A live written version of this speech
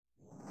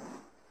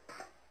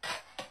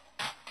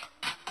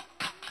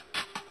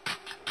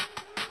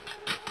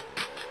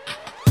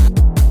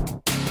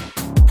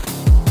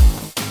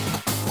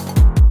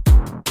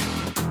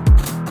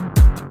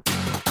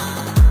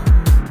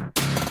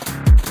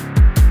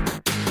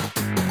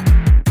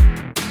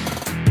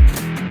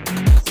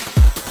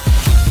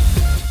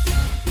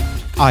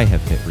I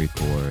have hit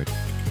record.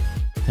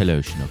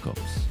 Hello,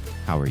 Schnookums.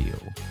 How are you?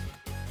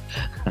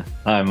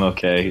 I'm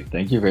okay.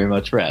 Thank you very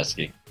much for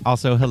asking.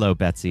 Also, hello,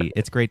 Betsy.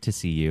 It's great to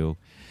see you.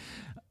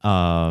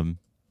 So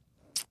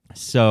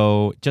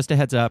just a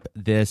heads up,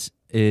 this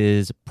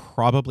is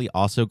probably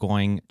also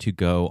going to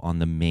go on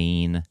the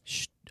main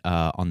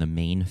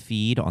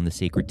feed, on the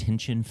Sacred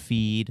Tension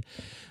feed,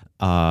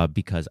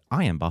 because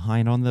I am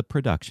behind on the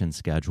production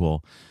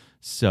schedule.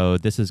 So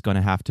this is going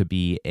to have to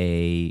be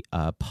a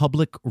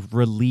public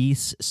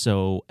release.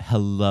 So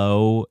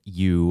hello,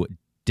 you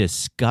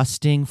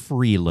disgusting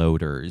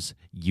freeloaders,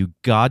 you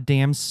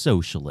goddamn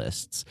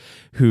socialists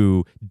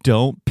who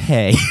don't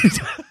pay.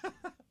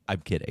 I'm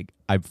kidding.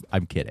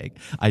 I'm kidding.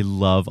 I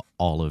love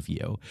all of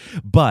you.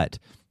 But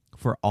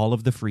for all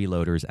of the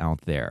freeloaders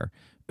out there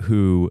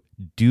who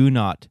do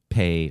not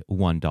pay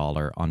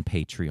 $1 on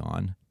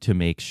Patreon to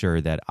make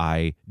sure that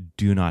I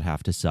do not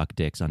have to suck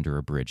dicks under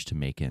a bridge to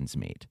make ends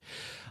meet,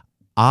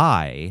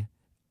 I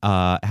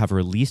have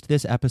released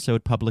this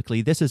episode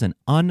publicly. This is an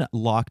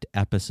unlocked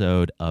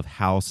episode of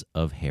House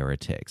of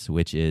Heretics,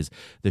 which is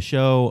the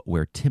show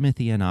where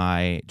Timothy and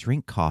I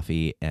drink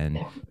coffee and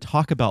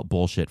talk about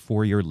bullshit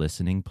for your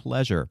listening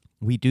pleasure.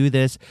 We do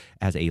this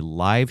as a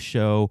live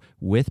show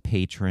with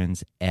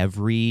patrons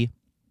every...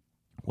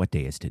 What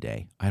day is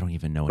today? I don't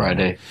even know anymore.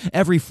 Friday.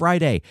 Every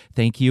Friday.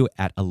 Thank you,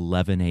 at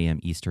 11 a.m.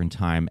 Eastern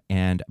Time.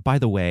 And by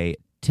the way,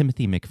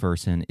 Timothy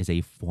McPherson is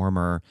a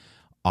former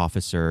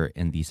officer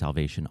in the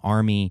Salvation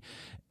Army.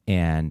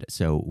 And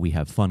so we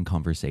have fun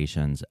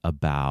conversations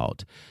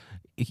about,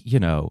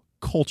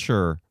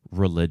 culture,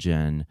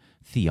 religion,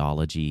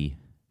 theology.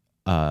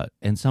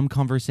 And some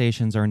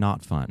conversations are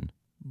not fun,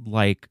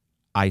 like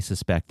I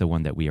suspect the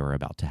one that we are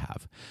about to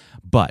have.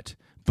 But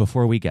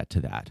before we get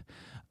to that,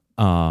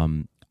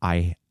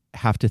 I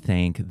have to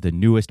thank the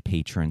newest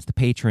patrons, the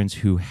patrons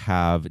who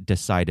have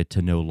decided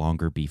to no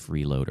longer be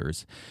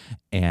freeloaders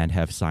and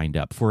have signed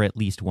up for at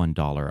least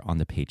 $1 on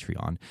the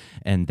Patreon.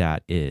 And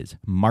that is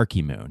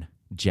Marky Moon,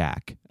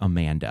 Jack,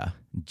 Amanda,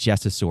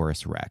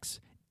 Jessasaurus Rex,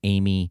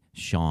 Amy,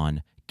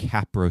 Sean,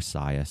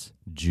 Caprosias,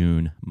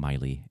 June,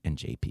 Miley, and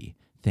JP.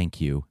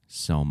 Thank you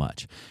so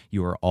much.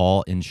 You are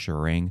all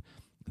ensuring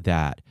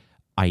that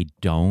I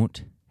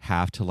don't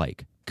have to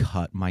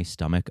cut my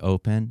stomach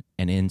open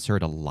and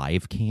insert a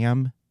live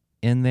cam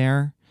in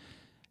there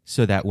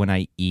so that when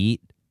I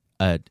eat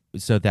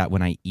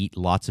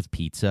lots of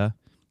pizza,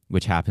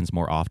 which happens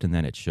more often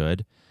than it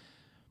should,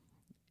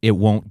 it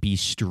won't be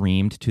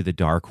streamed to the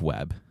dark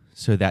web,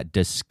 so that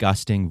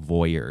disgusting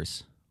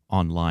voyeurs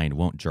online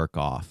won't jerk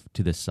off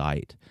to the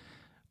sight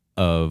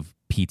of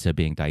pizza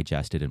being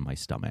digested in my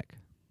stomach.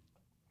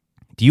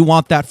 Do you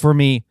want that for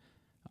me?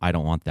 I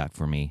don't want that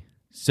for me.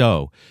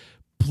 So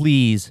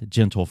please,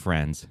 gentle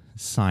friends,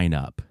 sign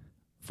up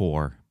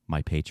for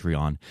my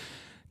Patreon.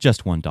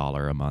 Just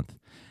 $1 a month.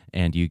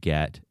 And you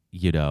get,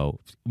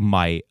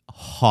 my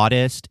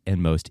hottest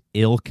and most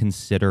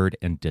ill-considered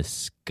and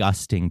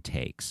disgusting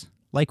takes,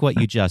 like what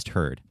you just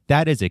heard.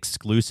 That is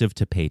exclusive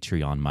to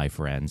Patreon, my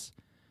friends.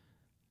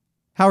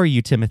 How are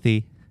you,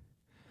 Timothy?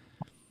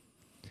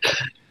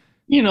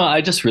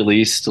 I just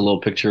released a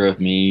little picture of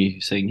me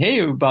saying,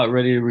 hey, we're about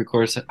ready to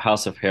record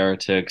House of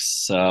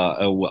Heretics.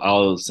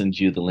 I'll send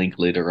you the link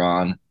later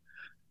on.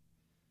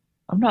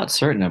 I'm not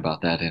certain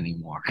about that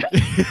anymore.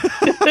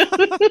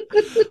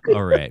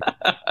 All right.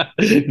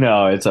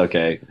 No, it's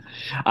okay.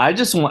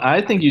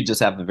 I think you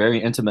just have a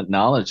very intimate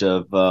knowledge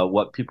of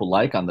what people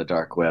like on the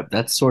dark web.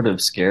 That's sort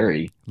of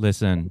scary.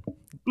 Listen,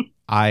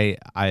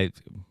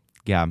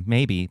 yeah,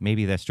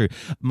 maybe that's true.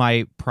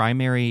 My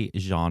primary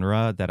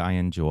genre that I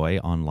enjoy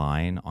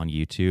online on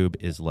YouTube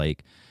is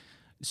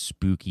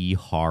spooky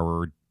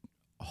horror,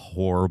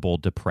 horrible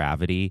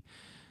depravity.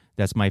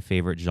 That's my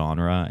favorite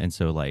genre. And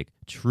so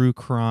true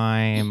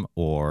crime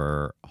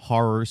or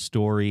horror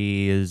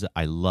stories,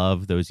 I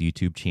love those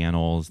YouTube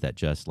channels that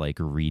just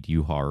read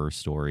you horror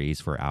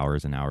stories for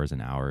hours and hours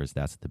and hours.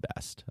 That's the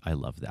best. I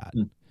love that.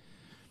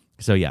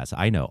 So yes,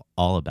 I know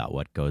all about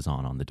what goes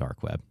on the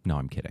dark web. No,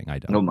 I'm kidding. I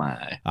don't. Oh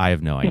my. I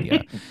have no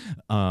idea.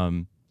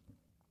 All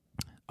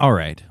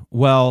right.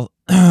 Well,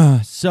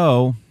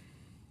 so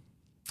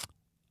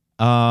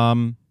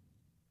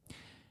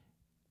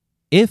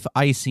if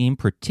I seem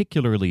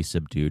particularly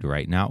subdued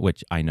right now,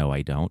 which I know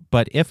I don't,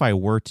 but if I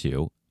were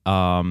to,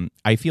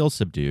 I feel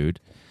subdued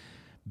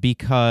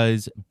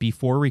because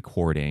before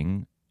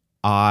recording,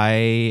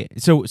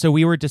 so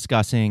we were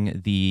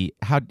discussing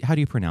how do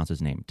you pronounce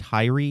his name?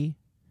 Tyre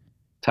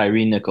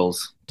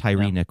Nichols.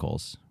 Tyre Yeah.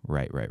 Nichols.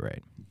 Right.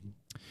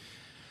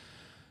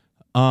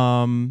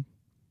 I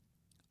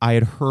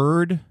had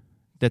heard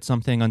that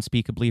something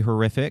unspeakably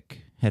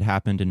horrific had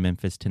happened in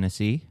Memphis,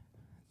 Tennessee.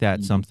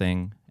 That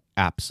something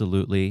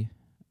absolutely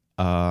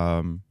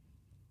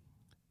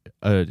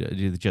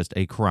just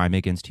a crime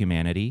against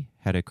humanity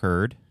had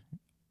occurred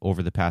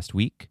over the past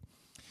week.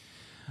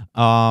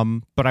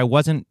 But I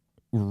wasn't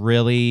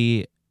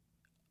really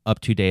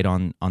up to date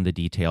on the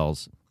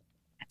details.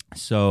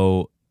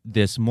 So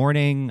this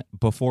morning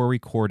before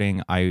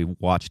recording, I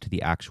watched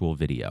the actual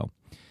video.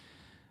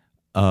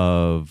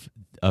 of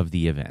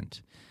the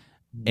event.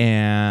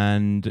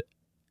 And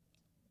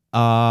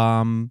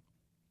I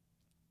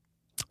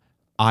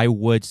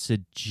would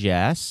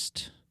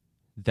suggest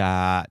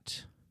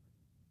that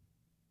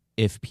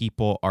if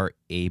people are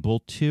able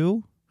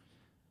to,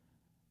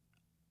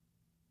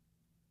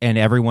 and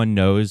everyone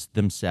knows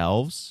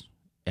themselves,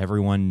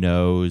 everyone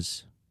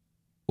knows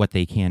what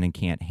they can and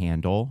can't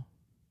handle.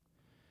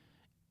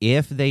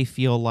 If they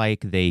feel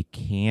like they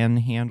can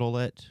handle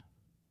it,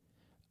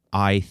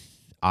 I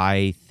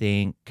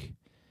think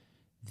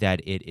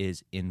that it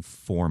is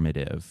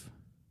informative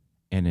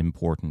and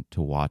important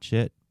to watch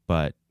it,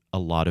 but a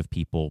lot of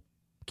people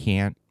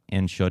can't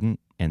and shouldn't,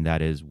 and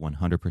that is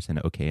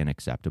 100% okay and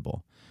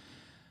acceptable.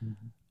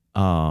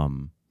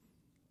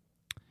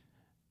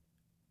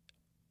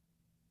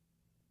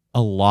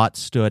 A lot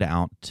stood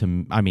out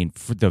to, I mean,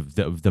 for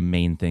the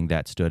main thing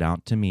that stood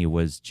out to me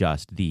was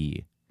just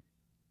the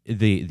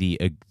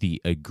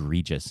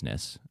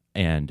egregiousness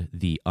and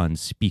the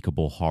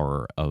unspeakable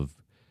horror of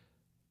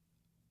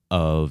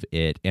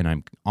it, and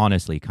I'm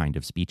honestly kind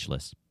of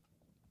speechless.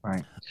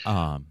 Right.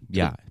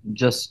 Yeah.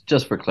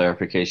 Just for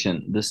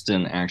clarification, this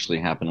didn't actually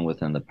happen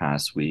within the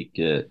past week.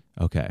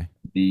 Okay.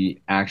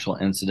 The actual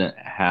incident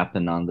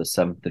happened on the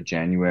 7th of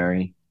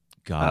January,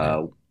 Got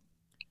it.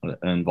 uh,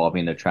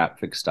 involving a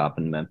traffic stop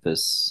in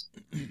Memphis.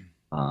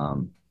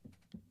 Um,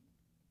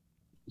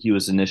 he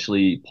was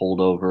initially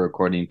pulled over,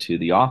 according to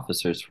the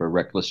officers, for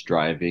reckless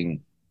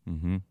driving,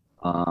 Mm-hmm.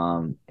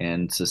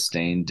 and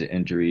sustained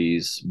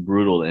injuries,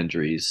 brutal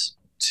injuries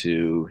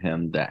to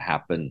him that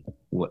happened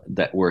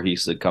that where he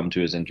succumbed to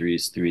his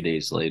injuries 3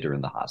 days later in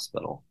the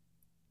hospital.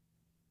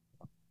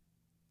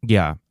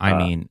 Yeah, I Uh,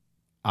 mean,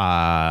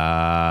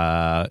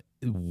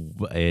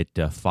 it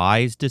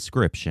defies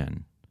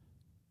description.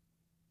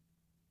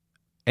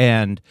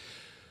 And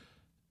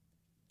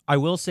I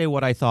will say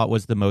what I thought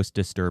was the most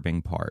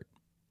disturbing part.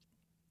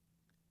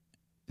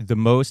 The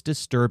most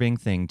disturbing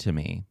thing to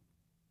me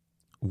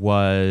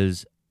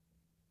was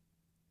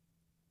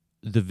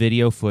the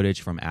video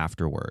footage from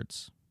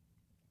afterwards,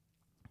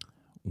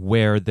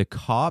 where the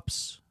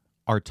cops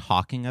are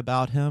talking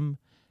about him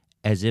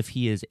as if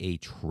he is a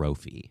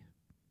trophy.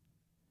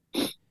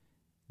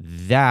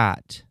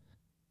 That,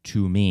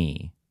 to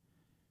me,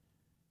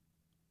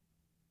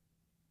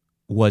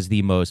 was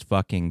the most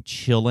fucking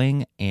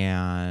chilling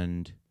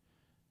and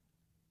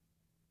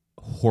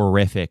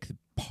horrific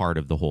part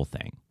of the whole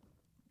thing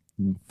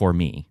for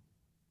me,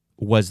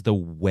 was the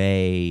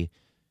way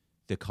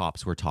the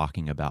cops were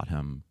talking about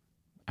him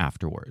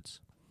afterwards.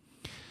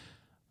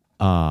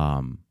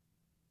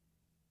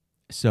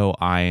 So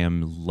I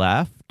am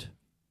left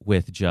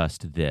with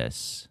just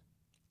this,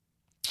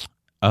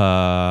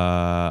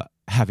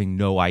 having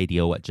no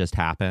idea what just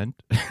happened.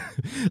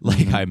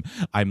 Like,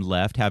 I'm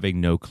left having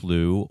no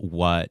clue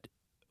what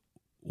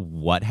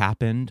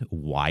happened,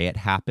 why it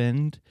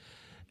happened.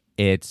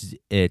 It's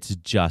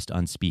just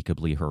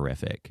unspeakably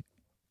horrific.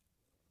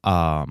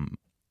 And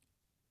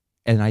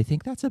I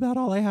think that's about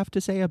all I have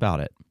to say about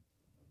it.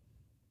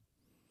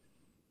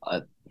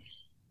 uh,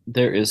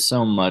 there is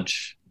so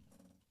much.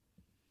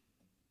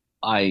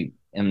 I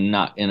am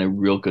not in a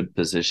real good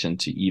position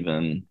to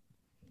even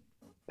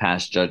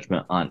pass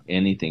judgment on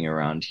anything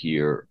around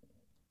here.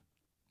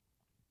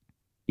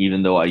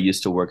 Even though I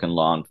used to work in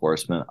law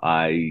enforcement,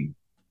 I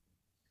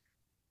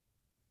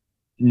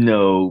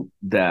know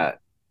that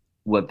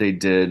what they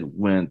did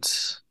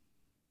went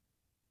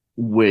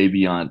way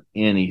beyond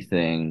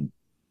anything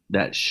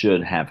that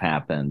should have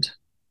happened.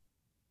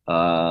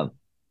 Uh,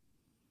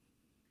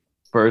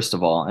 First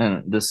of all,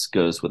 and this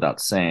goes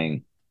without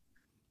saying,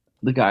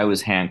 the guy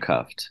was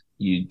handcuffed.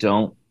 You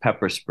don't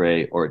pepper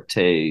spray or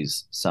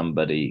tase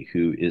somebody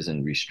who is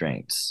in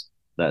restraints.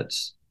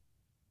 That's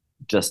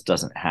just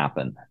doesn't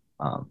happen.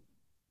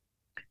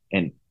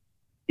 And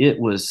it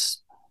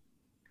was,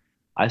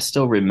 I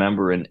still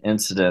remember an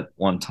incident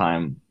one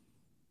time,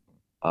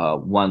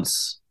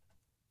 once,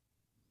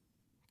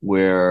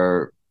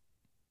 where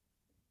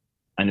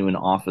I knew an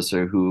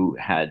officer who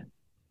had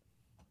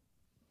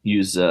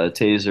used a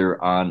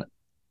taser on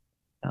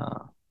uh,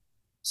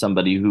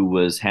 somebody who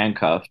was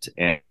handcuffed,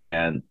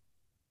 and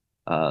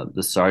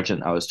the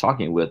sergeant I was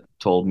talking with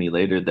told me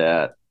later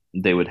that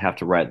they would have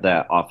to write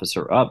that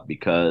officer up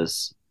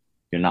because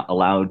you're not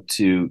allowed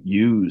to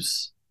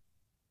use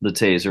the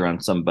taser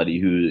on somebody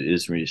who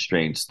is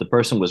restrained. The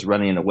person was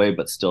running away,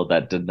 but still,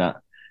 that did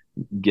not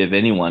give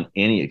anyone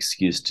any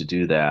excuse to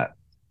do that.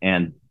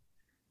 And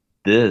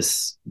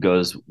this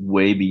goes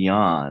way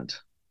beyond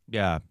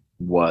Yeah.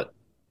 what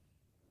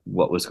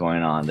was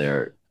going on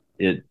there.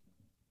 It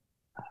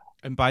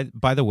And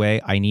by the way,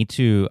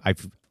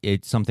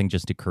 it's something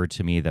just occurred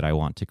to me that I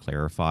want to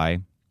clarify.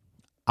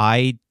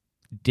 I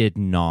did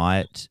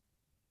not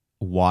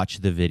watch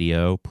the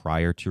video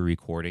prior to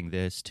recording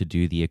this to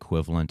do the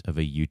equivalent of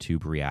a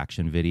YouTube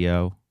reaction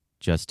video,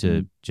 just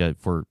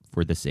for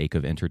the sake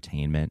of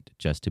entertainment,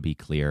 just to be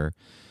clear.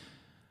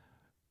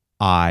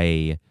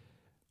 I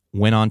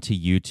went onto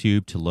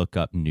YouTube to look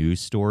up news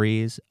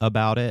stories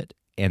about it,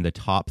 and the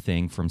top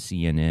thing from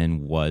CNN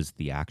was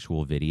the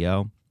actual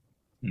video,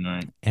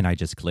 Right. and I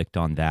just clicked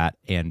on that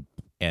and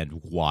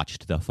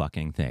watched the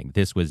fucking thing.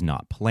 This was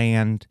not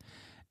planned,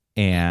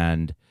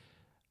 and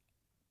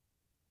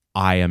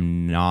I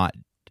am not.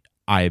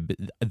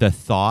 The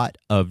thought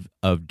of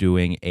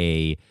doing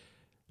a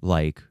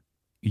like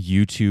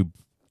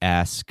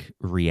YouTube-esque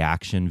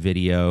reaction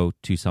video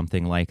to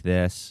something like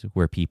this,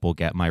 where people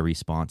get my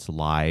response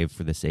live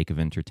for the sake of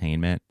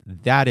entertainment,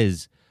 that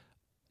is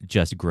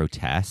just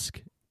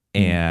grotesque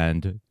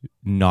and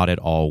not at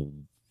all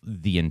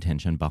the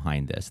intention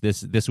behind this.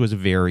 This was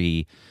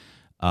very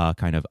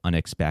kind of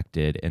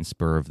unexpected and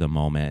spur of the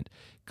moment.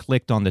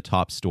 Clicked on the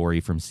top story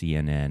from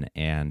CNN,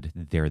 and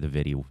there the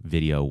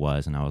video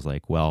was, and I was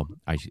like, well,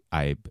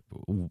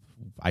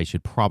 I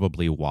should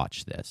probably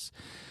watch this,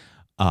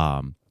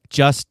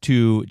 just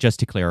to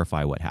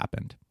clarify what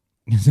happened.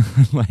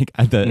 Like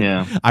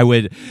I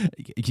would,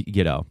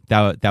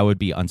 that would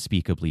be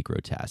unspeakably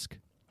grotesque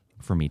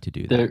for me to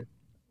do that.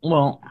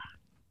 Well,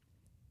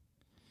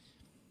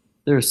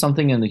 there's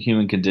something in the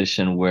human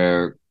condition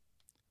where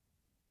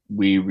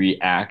we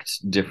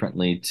react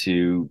differently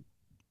to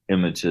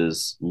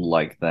images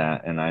like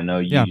that. And I know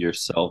you Yeah.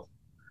 yourself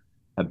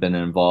have been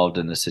involved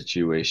in a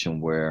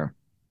situation where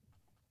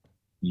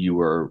you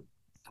were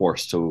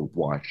forced to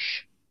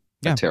watch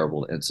a Yeah.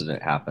 terrible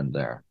incident happen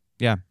there.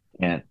 Yeah.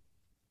 And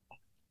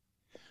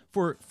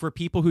for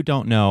people who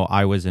don't know,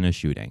 I was in a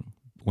shooting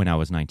when I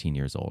was 19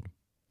 years old.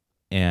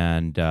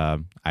 And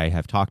I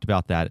have talked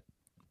about that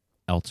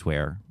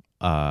elsewhere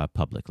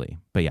publicly.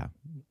 But yeah,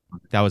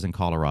 that was in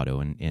Colorado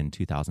in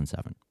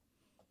 2007.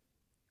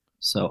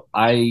 so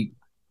I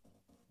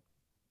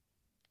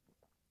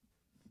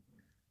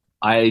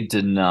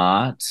did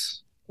not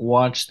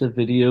watch the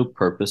video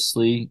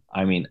purposely.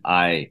 I mean,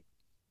 I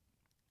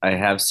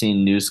have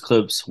seen news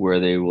clips where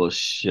they will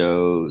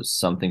show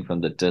something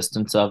from the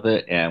distance of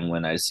it, and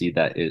when I see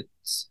that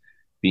it's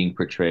being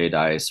portrayed,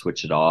 I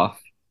switch it off.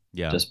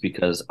 Yeah. Just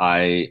because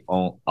I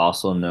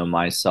also know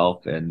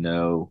myself and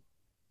know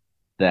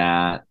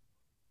that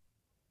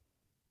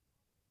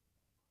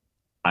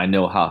I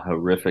know how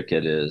horrific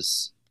it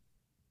is,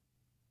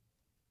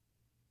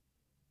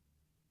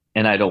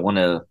 and I don't want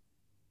to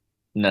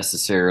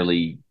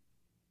necessarily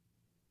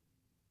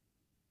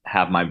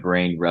have my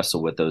brain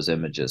wrestle with those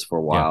images for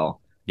a Yeah.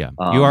 while. Yeah.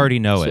 You already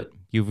know So, it.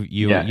 You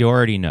yeah,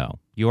 already know.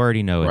 You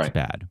already know it's right,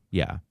 bad.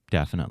 Yeah,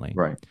 definitely.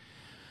 right.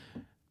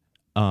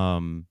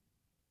 Um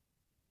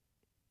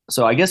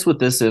So I guess with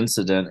this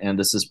incident, and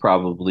this is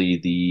probably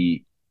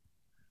the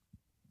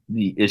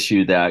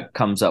issue that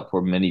comes up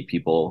for many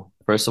people.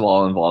 First of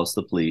all, it involves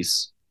the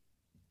police.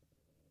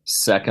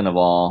 Second of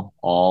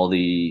all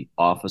the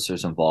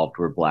officers involved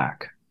were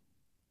black.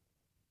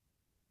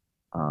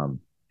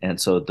 And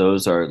so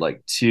those are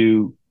like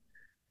two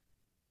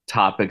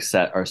topics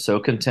that are so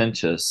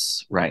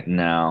contentious right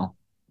now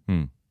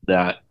hmm.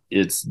 that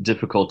it's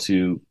difficult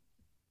to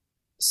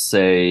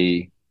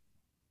say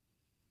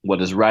what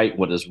is right,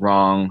 what is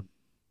wrong,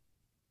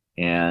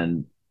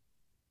 and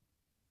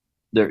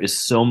there is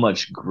so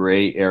much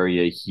gray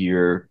area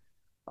here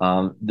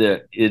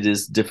that it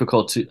is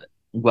difficult to.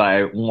 What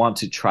I want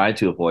to try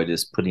to avoid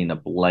is putting a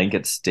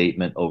blanket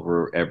statement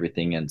over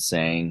everything and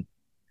saying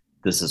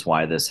this is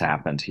why this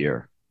happened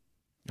here.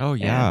 Oh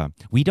And yeah.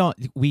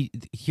 We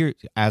here,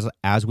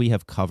 as we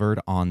have covered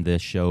on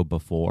this show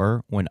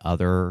before, when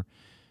other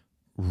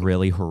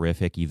really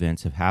horrific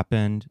events have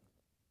happened,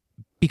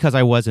 because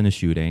I was in a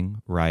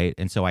shooting, right?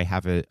 And so I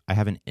have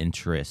an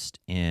interest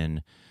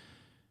in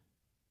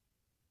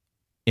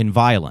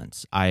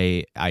violence.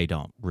 I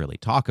don't really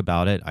talk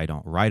about it. I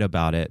don't write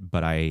about it,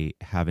 but I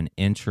have an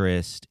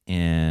interest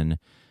in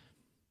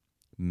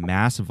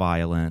mass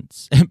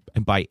violence.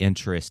 And by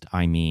interest,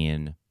 I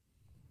mean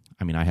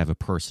I have a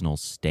personal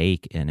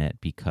stake in it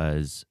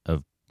because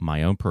of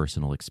my own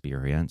personal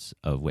experience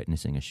of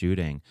witnessing a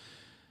shooting.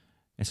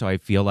 And so I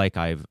feel like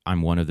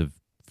I'm one of the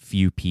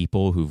few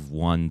people who've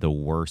won the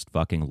worst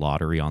fucking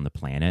lottery on the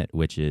planet,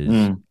 which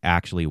is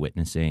actually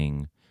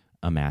witnessing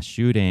a mass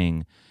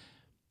shooting.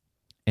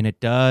 And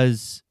it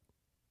has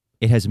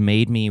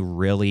made me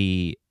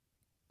really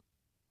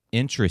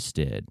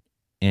interested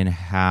in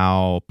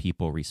how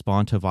people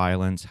respond to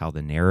violence, how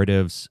the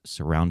narratives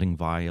surrounding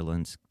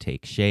violence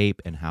take shape,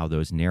 and how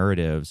those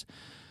narratives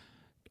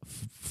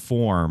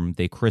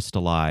they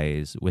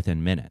crystallize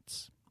within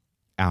minutes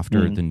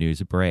after the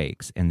news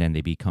breaks, and then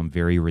they become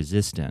very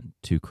resistant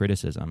to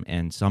criticism.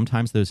 And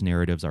sometimes those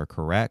narratives are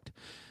correct,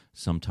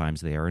 sometimes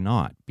they are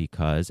not,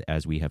 because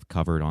as we have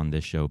covered on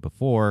this show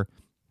before,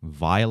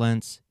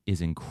 violence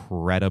is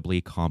incredibly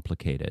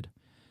complicated.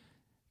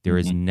 There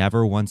is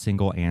never one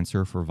single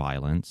answer for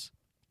violence.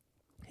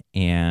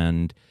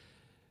 And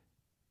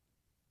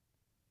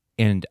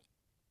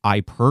I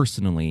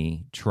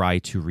personally try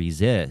to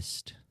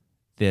resist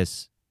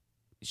this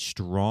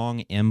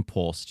strong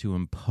impulse to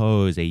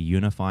impose a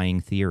unifying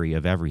theory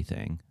of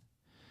everything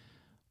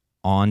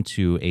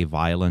onto a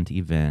violent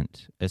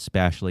event,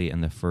 especially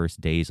in the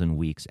first days and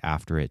weeks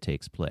after it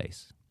takes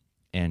place,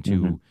 and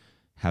to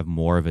have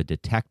more of a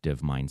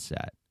detective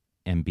mindset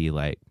and be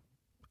like,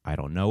 I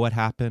don't know what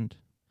happened.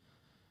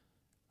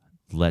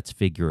 Let's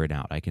figure it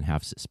out. I can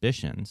have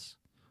suspicions,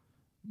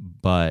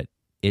 but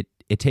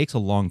it takes a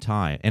long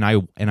time. And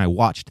I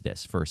watched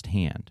this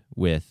firsthand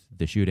with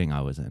the shooting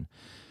I was in.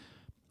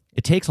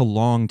 It takes a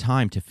long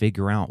time to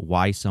figure out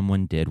why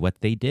someone did what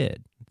they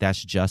did.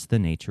 That's just the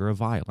nature of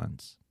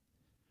violence.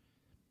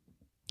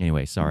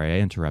 Anyway, sorry, I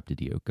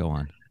interrupted you. Go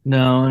on.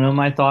 No, no,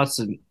 my thoughts.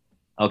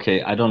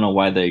 Okay, I don't know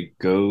why they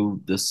go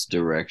this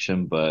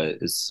direction, but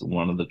it's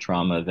one of the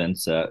trauma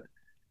events that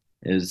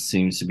is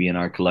seems to be in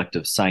our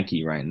collective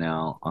psyche right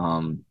now.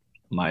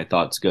 My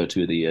thoughts go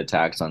to the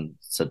attacks on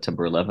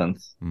September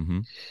 11th.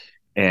 Mm-hmm.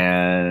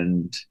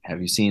 And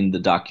have you seen the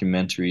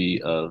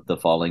documentary of The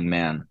Falling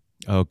Man?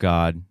 Oh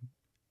God,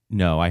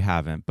 no, I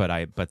haven't.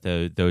 But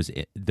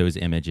those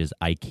images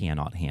I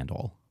cannot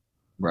handle.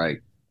 Right.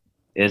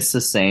 It's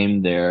the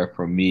same there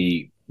for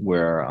me,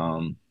 where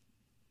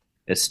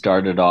it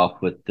started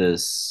off with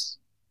this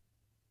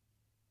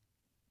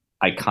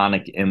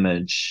iconic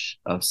image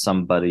of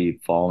somebody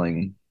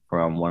falling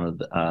from one of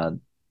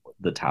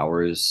the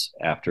towers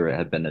after it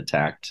had been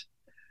attacked,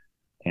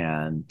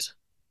 and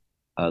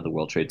the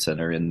World Trade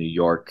Center in New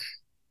York,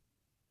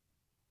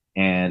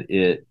 and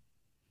it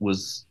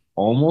was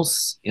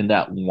almost in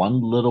that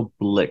one little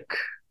blick,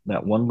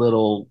 that one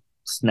little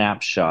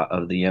snapshot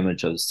of the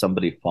image of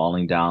somebody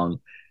falling down.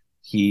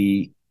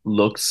 He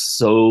looks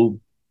so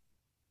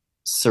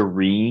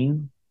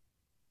serene,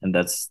 and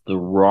that's the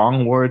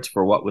wrong words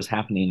for what was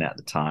happening at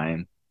the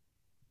time.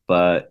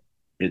 But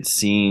it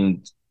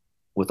seemed,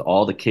 with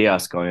all the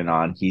chaos going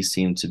on, he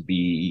seemed to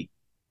be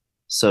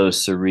so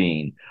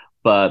serene.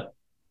 But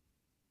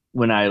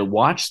when I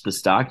watched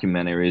this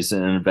documentary, it's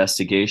an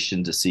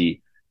investigation to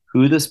see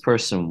who this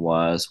person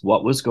was,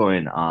 what was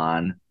going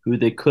on, who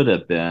they could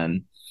have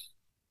been,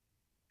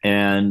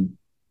 and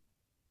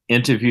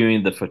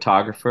interviewing the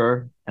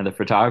photographer. And the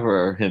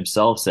photographer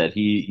himself said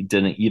he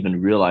didn't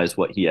even realize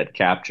what he had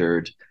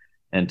captured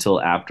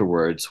until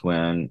afterwards,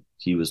 when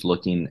he was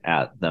looking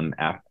at them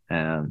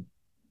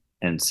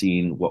and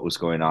seeing what was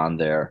going on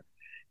there.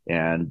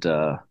 And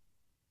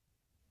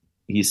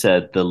he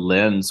said the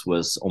lens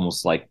was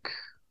almost like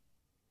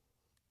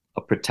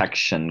a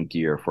protection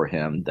gear for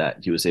him, that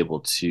he was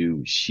able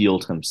to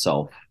shield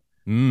himself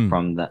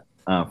from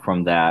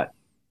that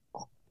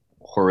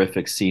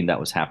horrific scene that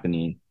was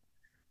happening.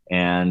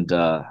 And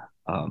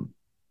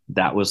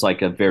that was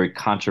like a very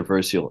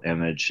controversial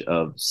image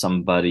of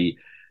somebody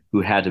who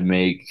had to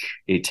make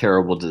a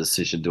terrible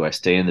decision. Do I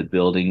stay in the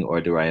building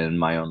or do I end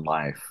my own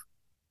life?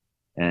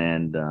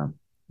 And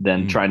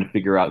then trying to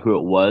figure out who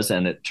it was.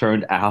 And it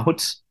turned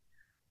out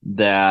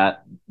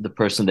that the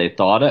person they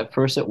thought at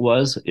first it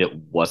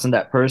wasn't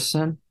that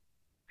person.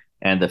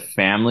 And the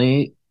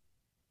family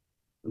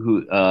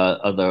who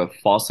of the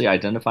falsely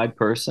identified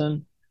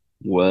person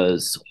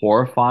was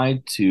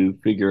horrified to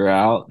figure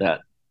out that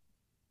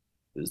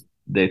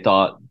they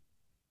thought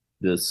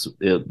this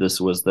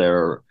was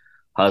their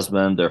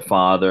husband, their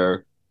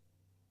father,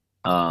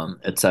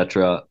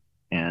 etc.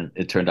 And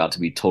it turned out to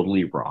be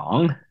totally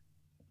wrong.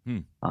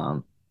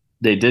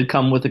 They did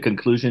come with a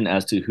conclusion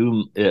as to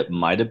whom it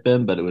might have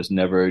been, but it was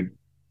never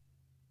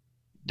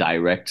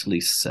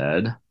directly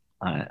said.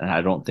 And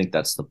I don't think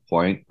that's the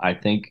point. I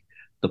think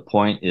the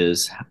point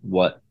is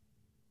what,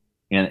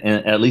 and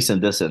at least in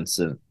this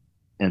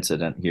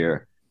incident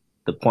here,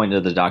 the point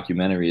of the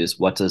documentary is,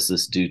 what does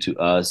this do to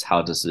us?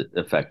 How does it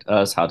affect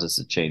us? How does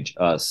it change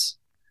us?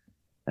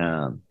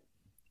 And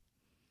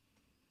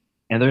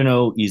there are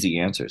no easy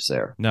answers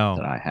there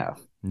that I have.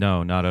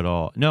 No, not at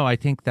all. No, I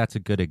think that's a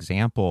good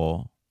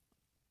example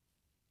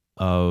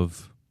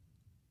of,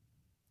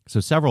 so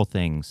several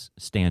things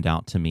stand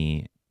out to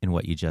me in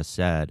what you just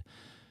said.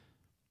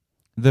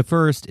 The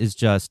first is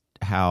just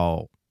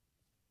how,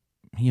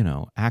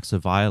 acts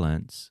of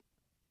violence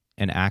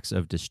and acts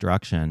of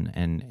destruction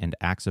and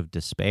acts of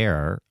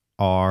despair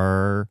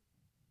are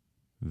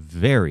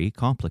very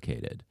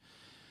complicated.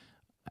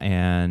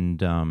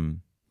 And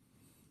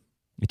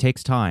it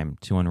takes time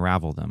to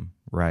unravel them,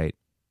 right?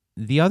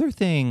 The other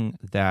thing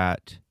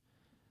that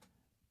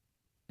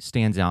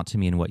stands out to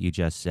me in what you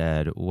just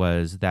said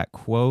was that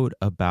quote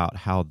about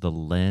how the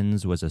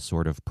lens was a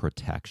sort of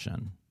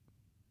protection.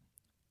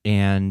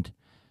 And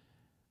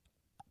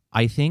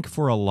I think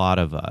for a lot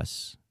of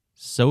us,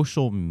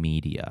 social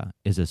media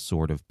is a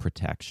sort of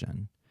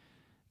protection.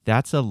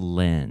 That's a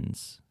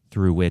lens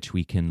through which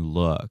we can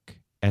look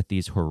at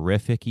these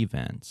horrific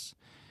events,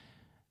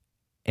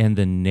 and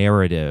the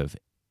narrative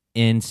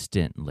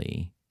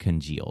instantly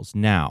congeals.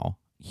 Now,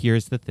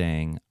 here's the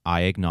thing.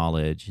 I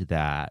acknowledge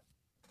that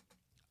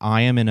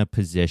I am in a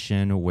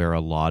position where a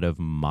lot of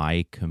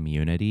my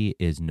community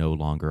is no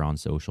longer on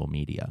social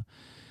media.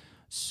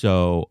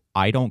 So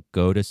I don't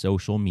go to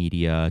social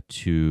media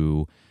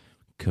to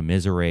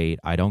commiserate.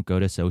 I don't go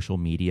to social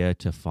media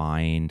to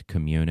find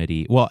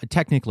community. Well,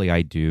 technically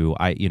I do.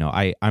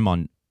 I'm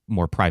on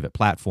more private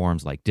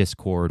platforms like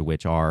Discord,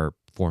 which are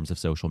forms of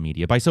social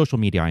media. By social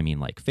media, I mean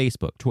like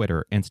Facebook,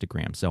 Twitter,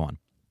 Instagram, so on.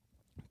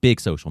 big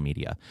social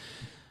media.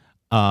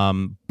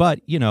 But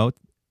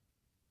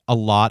a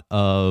lot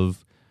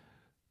of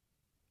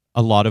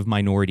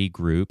minority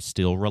groups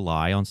still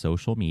rely on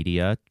social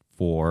media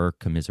for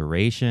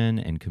commiseration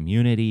and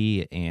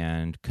community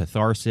and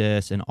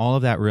catharsis and all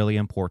of that really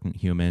important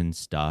human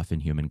stuff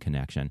and human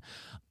connection.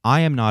 I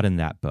am not in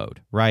that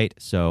boat, right?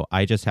 So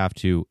I just have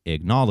to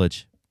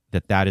acknowledge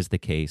that that is the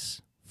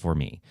case for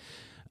me.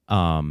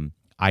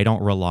 I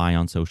don't rely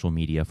on social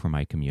media for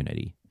my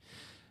community.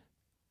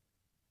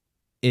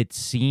 It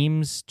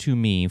seems to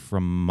me,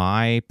 from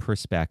my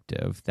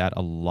perspective, that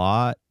a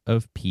lot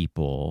of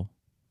people,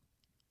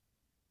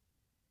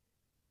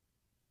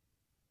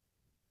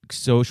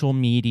 social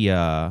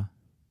media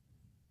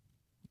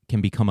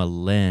can become a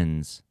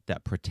lens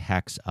that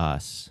protects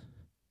us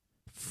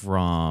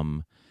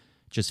from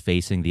just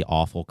facing the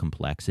awful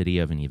complexity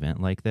of an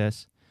event like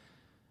this.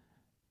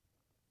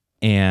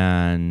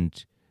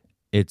 And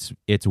it's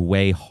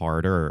way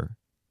harder,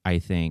 I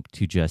think,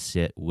 to just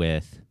sit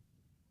with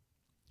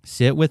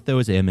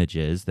those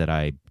images that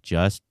I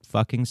just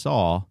fucking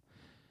saw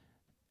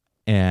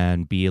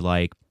and be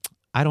like,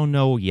 I don't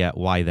know yet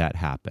why that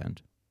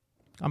happened.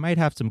 I might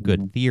have some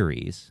good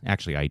theories.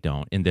 Actually, I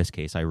don't. In this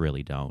case, I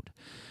really don't.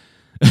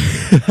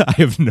 I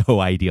have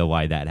no idea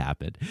why that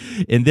happened.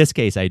 In this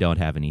case, I don't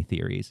have any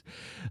theories.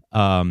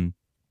 But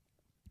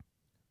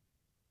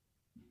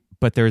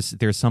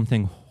there's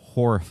something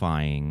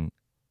horrifying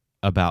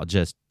about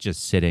just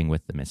sitting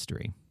with the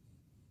mystery.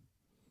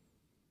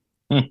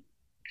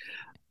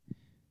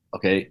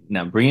 Okay,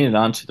 now bringing it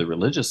on to the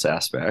religious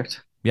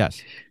aspect.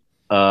 Yes.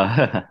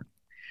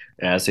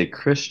 As a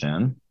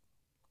Christian,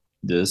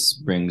 this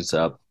brings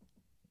up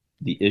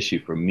the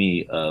issue for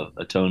me of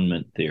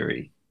atonement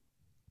theory.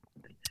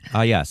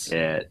 Yes.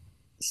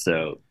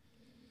 So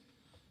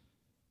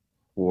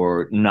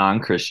for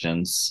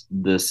non-Christians,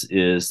 this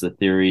is the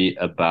theory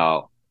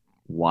about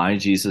why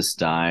Jesus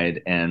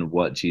died and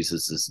what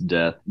Jesus's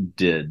death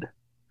did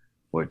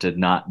or did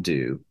not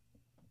do.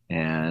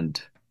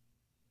 And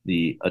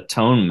the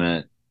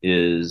atonement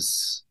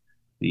is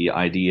the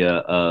idea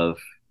of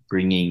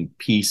bringing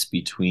peace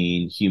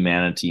between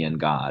humanity and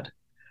God.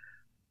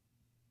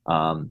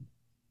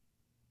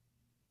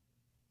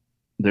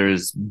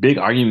 There's big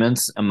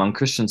arguments among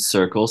Christian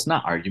circles,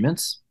 not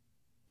arguments,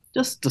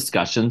 just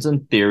discussions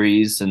and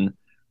theories and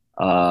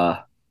the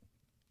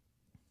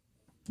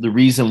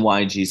reason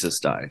why Jesus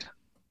died.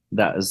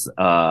 That is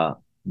the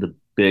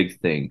big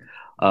thing.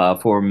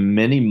 For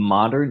many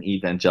modern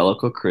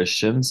evangelical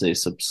Christians, they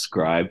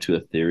subscribe to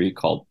a theory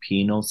called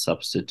penal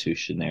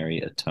substitutionary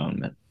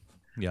atonement,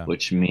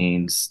 which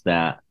means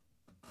that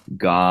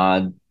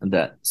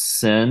that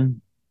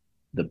sin,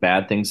 the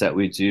bad things that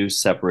we do,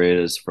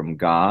 separate us from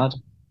God.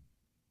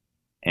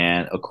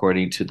 And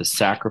according to the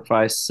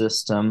sacrifice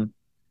system,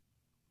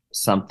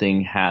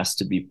 something has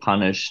to be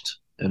punished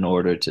in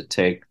order to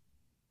take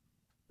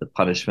the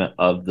punishment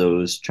of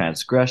those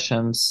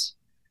transgressions.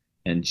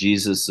 And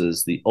Jesus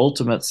is the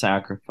ultimate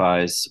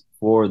sacrifice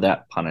for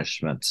that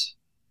punishment,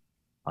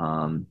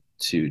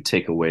 to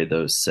take away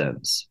those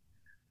sins.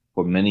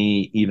 For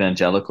many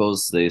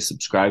evangelicals, they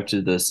subscribe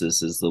to this.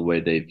 This is the way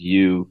they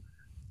view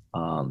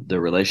their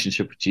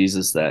relationship with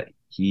Jesus, that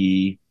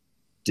he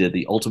did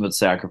the ultimate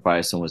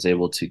sacrifice and was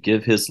able to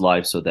give his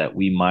life so that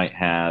we might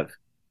have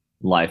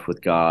life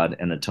with God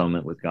and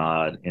atonement with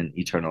God and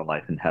eternal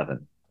life in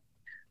heaven.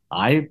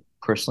 I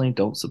personally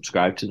don't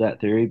subscribe to that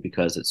theory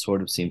because it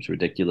sort of seems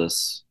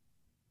ridiculous.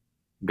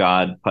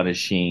 God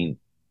punishing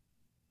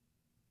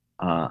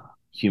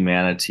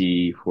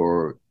humanity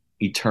for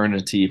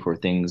eternity for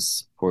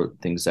things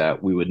that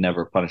we would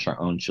never punish our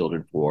own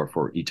children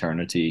for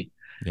eternity.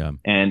 Yeah.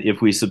 And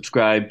if we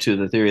subscribe to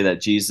the theory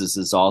that Jesus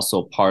is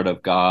also part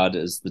of God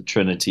as the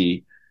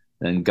Trinity,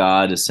 then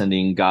God is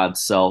sending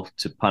God's self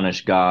to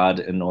punish God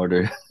in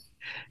order.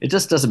 It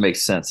just doesn't make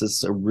sense.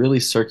 It's a really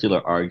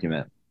circular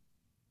argument.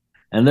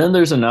 And then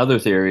there's another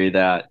theory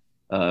that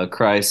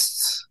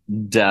Christ's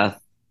death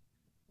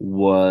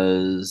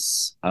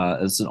was,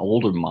 it's an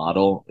older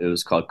model. It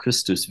was called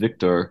Christus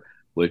Victor,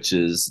 which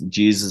is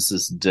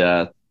Jesus's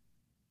death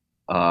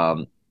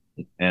and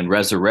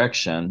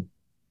resurrection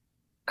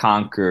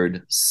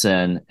conquered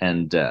sin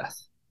and death.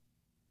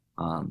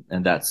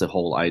 And that's the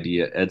whole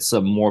idea. It's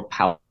a more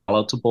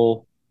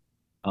palatable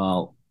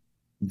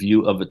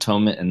view of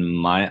atonement in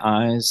my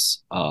eyes.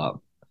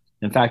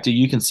 In fact,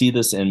 you can see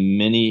this in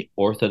many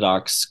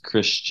Orthodox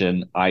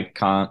Christian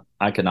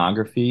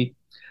iconography.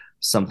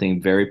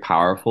 Something very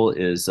powerful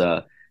is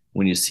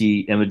when you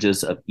see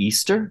images of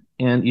Easter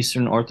in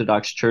Eastern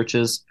Orthodox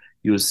churches,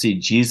 you will see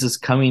Jesus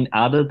coming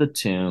out of the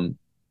tomb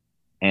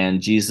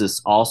and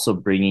Jesus also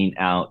bringing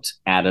out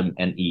Adam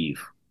and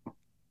Eve.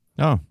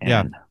 Oh,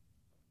 yeah.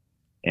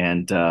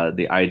 And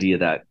the idea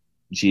that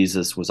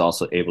Jesus was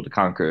also able to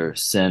conquer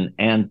sin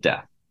and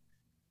death.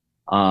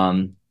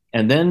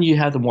 And then you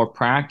have the more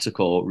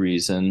practical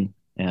reason,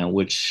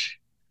 which,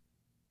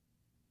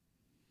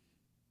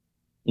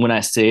 when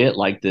I say it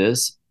like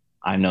this,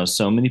 I know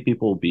so many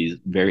people will be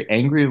very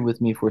angry with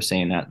me for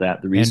saying that.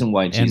 That the and reason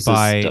why and Jesus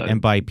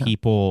by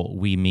people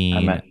we I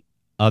mean meant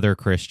other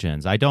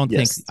Christians.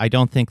 yes, I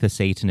don't think the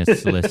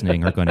Satanists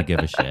listening are going to give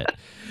a shit.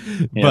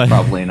 yeah, But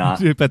probably not.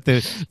 but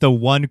the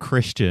one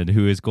Christian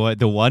who is going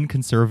the one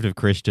conservative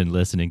Christian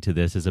listening to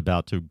this is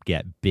about to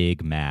get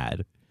big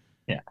mad.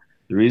 Yeah,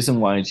 the reason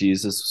why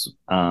Jesus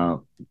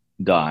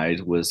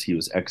died was he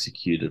was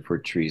executed for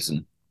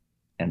treason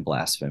and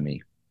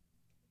blasphemy.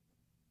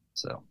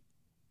 So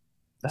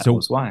that So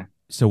was why.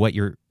 so what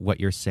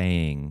you're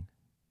saying,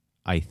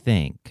 I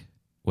think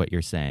what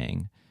you're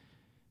saying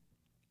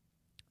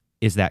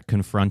is that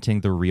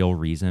confronting the real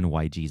reason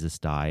why Jesus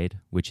died,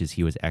 which is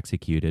he was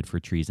executed for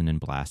treason and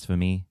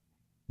blasphemy,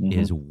 Hmm.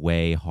 is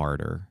way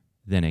harder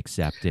than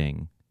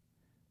accepting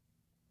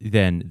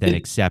It,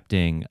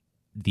 accepting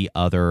the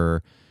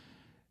other,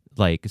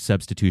 like,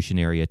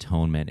 substitutionary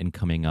atonement and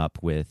coming up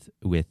with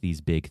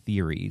these big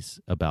theories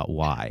about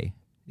why.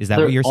 Is that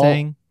what they're you're all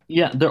saying?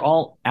 yeah, they're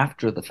all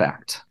after the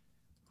fact.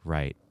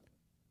 Right.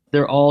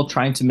 They're all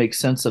trying to make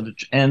sense of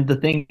it. And the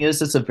thing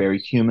is, it's a very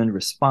human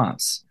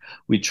response.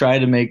 We try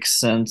to make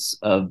sense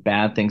of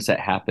bad things that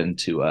happen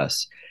to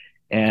us.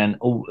 And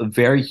a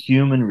very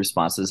human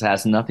response. This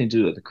has nothing to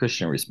do with the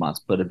Christian response,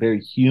 but a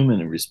very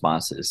human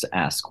response is to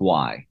ask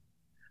why.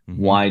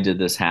 Mm-hmm. Why did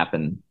this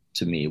happen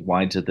to me?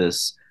 Why did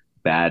this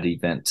bad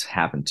event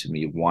happen to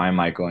me? Why am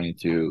I going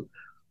through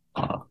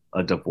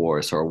a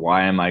divorce? Or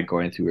why am I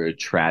going through a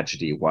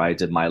tragedy? Why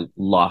did my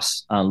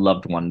lost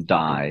loved one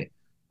die?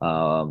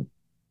 Um,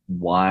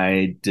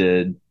 why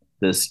did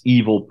this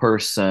evil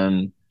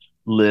person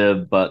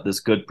live, but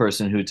this good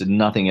person who did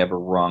nothing ever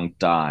wrong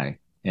die?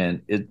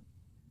 And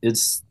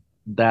it's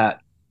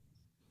that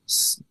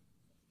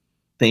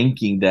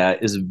thinking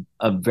that is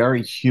a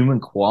very human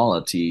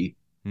quality.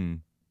 Hmm.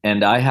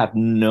 And I have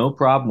no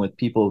problem with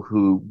people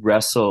who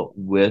wrestle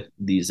with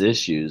these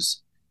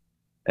issues.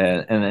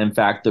 And in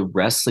fact, the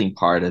wrestling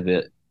part of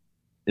it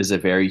is a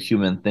very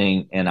human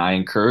thing. And I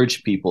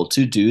encourage people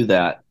to do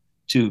that,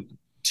 to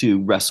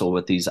to wrestle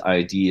with these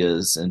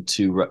ideas and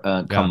to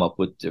Yeah. come up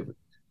with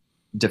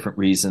different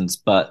reasons.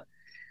 But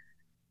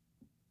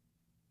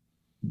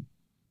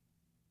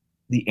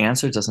the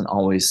answer doesn't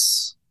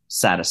always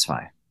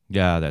satisfy.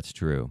 Yeah, that's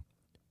true.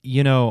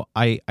 You know,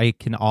 I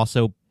can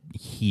also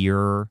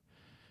hear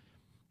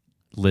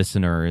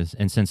listeners,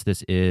 and since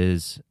this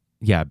is,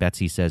 yeah,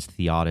 Betsy says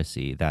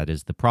theodicy, that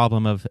is the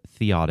problem of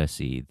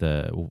theodicy,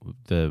 the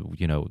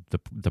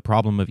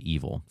problem of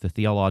evil, the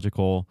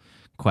theological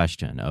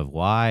question of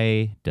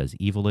why does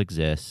evil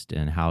exist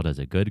and how does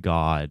a good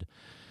God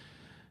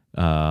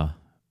uh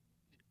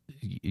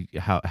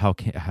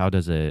how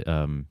does it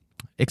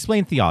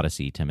explain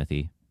theodicy,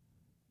 Timothy?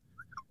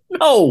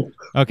 No.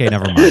 Okay,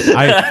 never mind.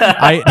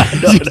 No,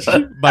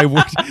 no.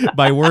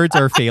 My words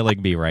are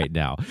failing me right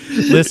now.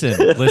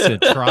 Listen.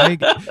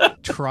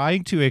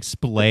 Trying to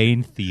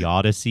explain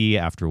theodicy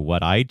after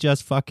what I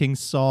just fucking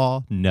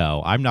saw.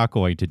 No, I'm not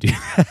going to do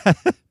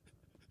that.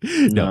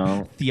 No,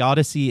 No.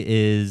 theodicy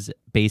is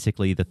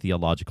basically the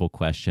theological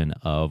question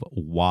of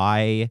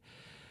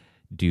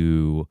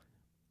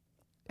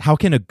how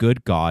can a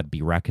good God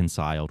be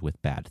reconciled with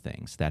bad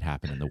things that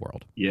happen in the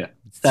world? Yeah.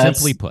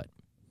 Simply That's put.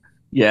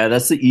 Yeah,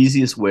 that's the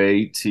easiest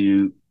way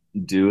to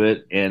do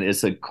it. And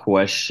it's a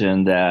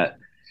question that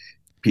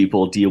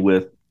people deal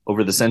with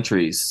over the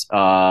centuries.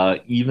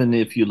 Even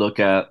if you look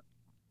at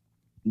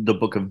the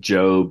book of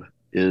Job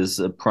is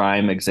a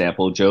prime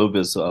example. Job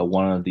is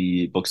one of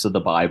the books of the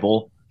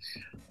Bible.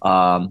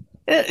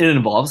 It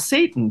involves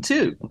Satan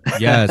too.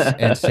 Yes,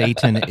 and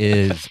Satan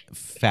is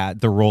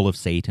the role of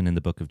Satan in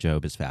the book of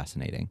Job is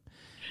fascinating.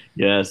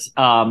 Yes.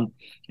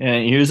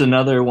 And here's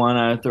another one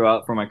I throw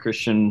out for my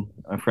Christian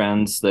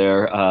friends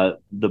there.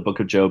 The book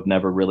of Job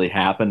never really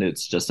happened.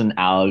 It's just an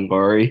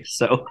allegory.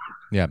 So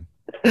Yeah.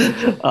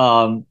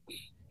 um,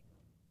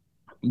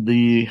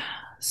 the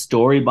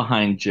story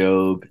behind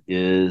Job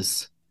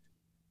is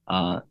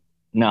uh,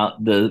 now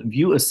the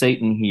view of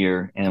Satan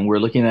here, and we're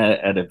looking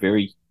at a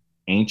very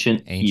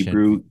ancient Ancient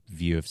Hebrew,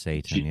 view of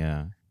Satan,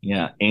 yeah.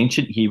 yeah,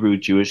 ancient Hebrew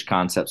Jewish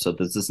concept. So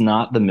this is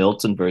not the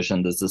Milton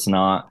version. This is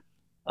not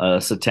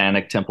a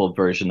satanic temple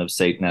version of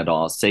Satan at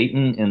all.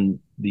 Satan in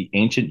the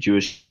ancient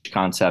Jewish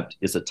concept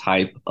is a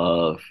type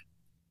of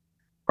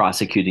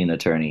prosecuting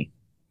attorney.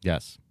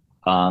 Yes.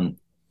 Um,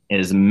 it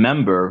is a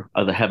member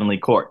of the heavenly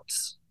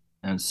courts.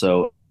 And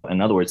so,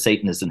 in other words,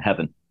 Satan is in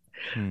heaven.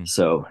 Hmm.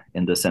 So,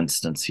 in this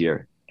instance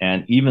here,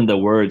 and even the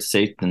word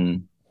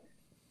Satan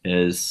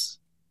is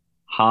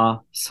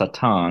ha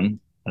Satan.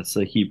 That's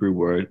the Hebrew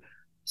word.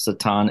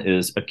 Satan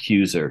is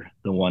accuser,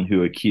 the one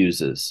who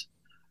accuses.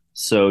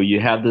 So you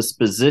have this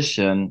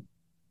position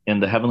in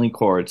the heavenly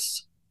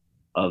courts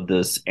of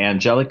this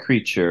angelic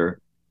creature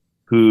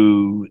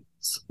whose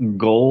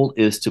goal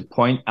is to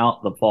point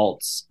out the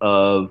faults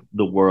of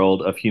the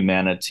world of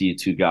humanity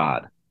to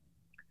God.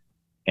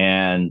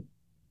 And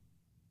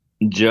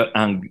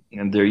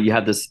and there you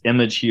have this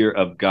image here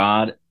of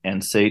God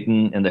and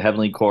Satan in the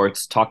heavenly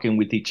courts talking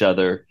with each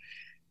other.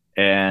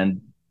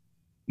 And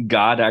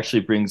God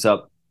actually brings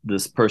up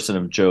this person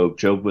of Job.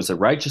 Job was a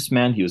righteous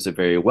man. He was a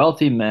very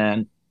wealthy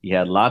man. He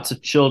had lots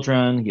of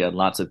children. He had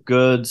lots of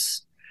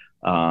goods,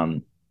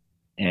 um,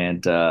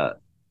 and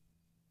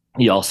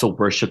he also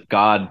worshipped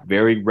God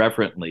very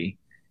reverently.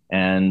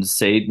 And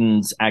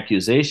Satan's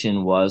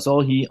accusation was,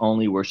 oh, he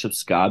only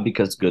worships God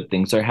because good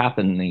things are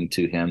happening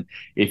to him.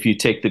 If you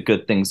take the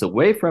good things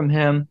away from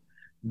him,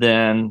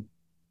 then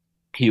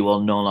he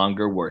will no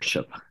longer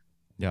worship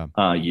Yeah.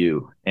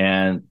 you.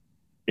 And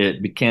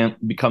it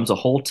becomes a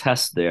whole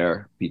test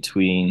there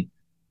between,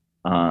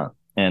 uh,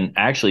 and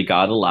actually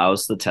God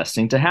allows the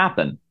testing to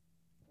happen.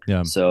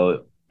 Yeah.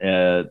 So,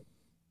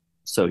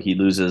 so he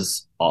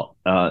loses all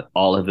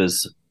of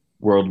his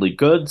worldly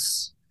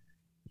goods.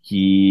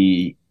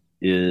 His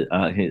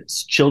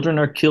children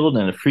are killed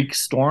in a freak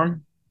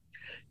storm.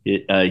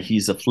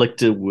 He's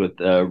afflicted with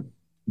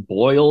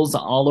boils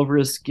all over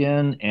his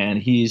skin,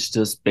 and he's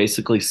just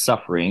basically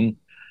suffering.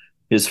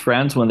 His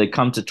friends, when they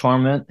come to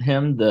torment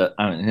him,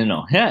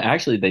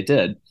 actually they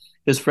did.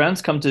 His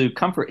friends come to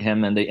comfort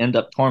him, and they end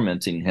up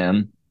tormenting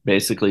him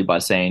basically by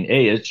saying,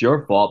 "Hey, it's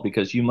your fault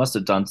because you must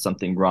have done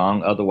something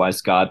wrong.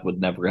 Otherwise, God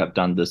would never have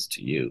done this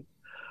to you."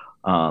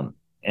 Um,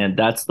 and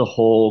that's the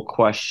whole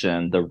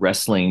question, the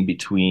wrestling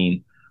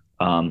between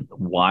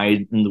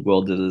why in the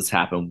world did this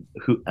happen?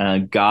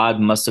 God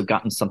must have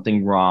gotten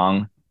something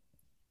wrong.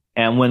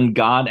 And when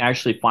God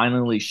actually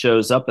finally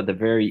shows up at the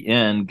very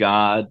end,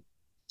 God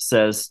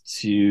says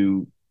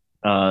to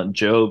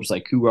Job's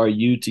like, "Who are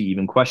you to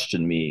even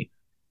question me?"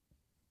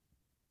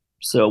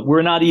 So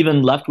we're not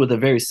even left with a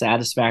very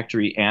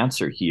satisfactory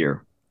answer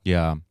here.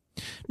 Yeah.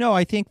 No,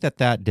 I think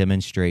that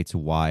demonstrates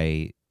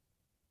why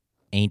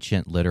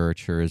ancient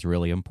literature is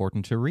really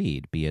important to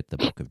read, be it the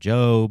Book of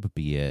Job,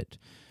 be it,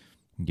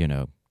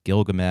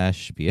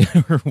 Gilgamesh, be it,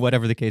 or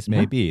whatever the case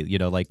may be.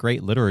 Like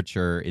great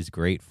literature is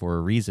great for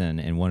a reason,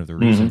 and one of the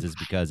reasons is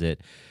because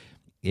it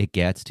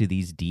gets to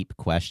these deep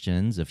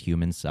questions of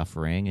human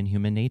suffering and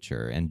human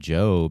nature. And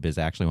Job is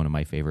actually one of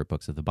my favorite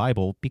books of the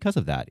Bible because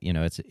of that.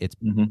 It's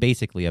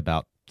basically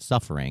about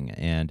suffering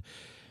and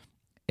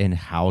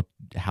how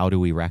do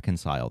we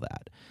reconcile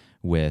that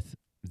with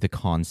the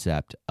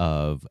concept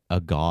of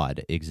a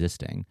God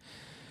existing.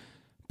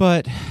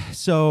 But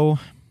so,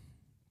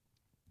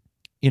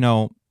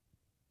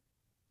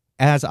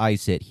 as I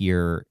sit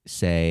here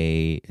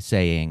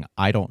saying,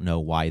 I don't know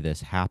why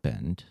this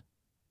happened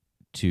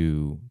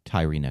to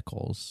Tyre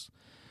Nichols,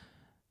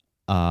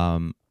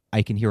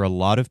 I can hear a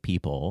lot of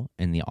people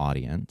in the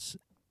audience,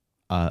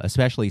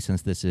 especially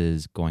since this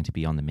is going to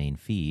be on the main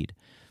feed,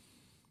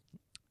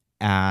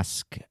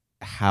 ask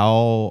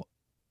how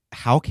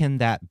can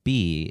that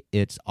be?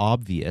 It's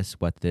obvious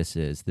what this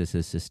is. This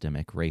is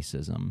systemic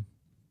racism.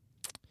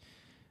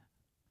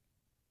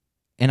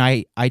 And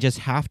I just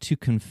have to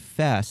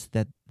confess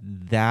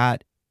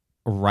that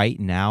right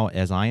now,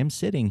 as I am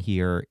sitting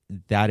here,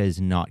 that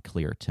is not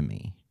clear to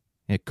me.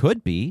 It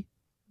could be.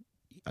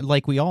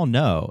 Like we all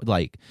know,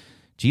 like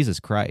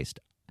Jesus Christ,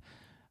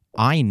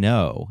 I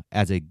know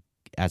as a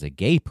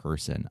gay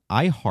person,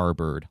 I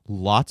harbored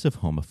lots of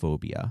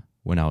homophobia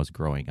when I was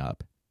growing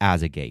up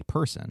as a gay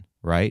person,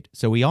 right?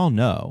 So we all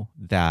know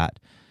that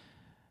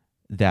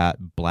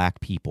black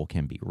people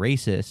can be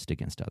racist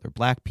against other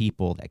black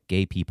people, that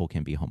gay people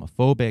can be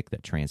homophobic,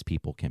 that trans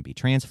people can be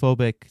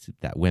transphobic,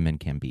 that women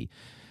can be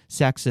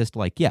sexist.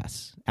 Like,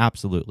 yes,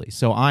 absolutely.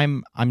 So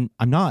I'm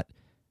not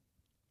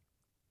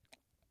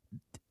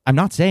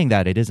saying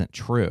that it isn't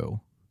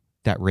true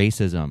that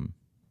racism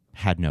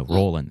had no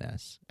role in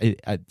this.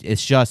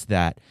 It's just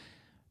that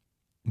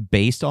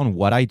based on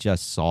what I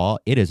just saw,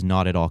 it is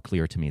not at all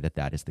clear to me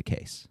that is the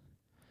case.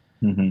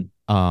 Mm-hmm.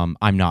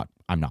 I'm not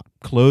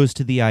closed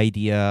to the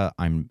idea.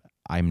 I'm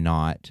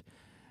not.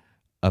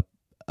 I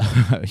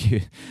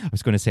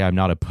was going to say I'm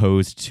not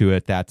opposed to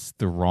it. That's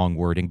the wrong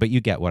wording, but you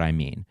get what I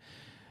mean.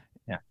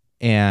 Yeah.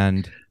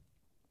 And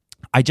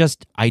I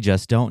just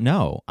don't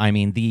know. I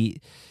mean, the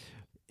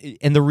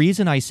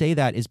reason I say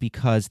that is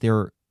because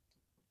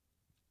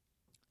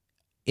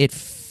it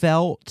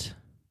felt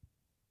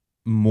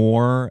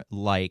more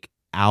like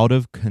out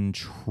of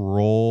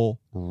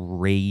control,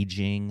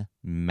 raging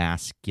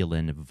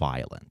masculine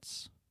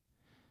violence.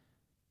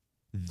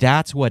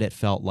 That's what it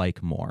felt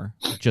like more,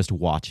 just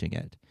watching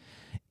it.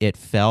 It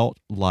felt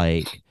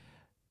like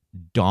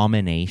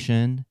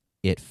domination.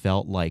 It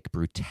felt like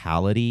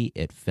brutality.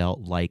 It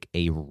felt like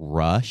a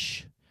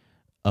rush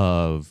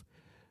of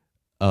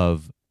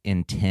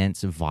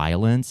intense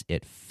violence.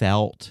 It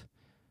felt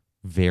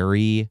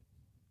very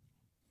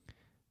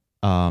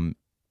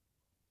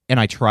and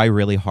I try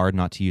really hard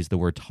not to use the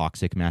word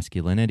toxic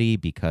masculinity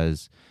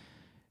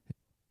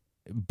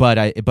but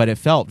it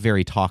felt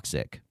very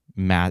toxic.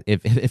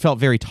 It felt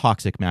very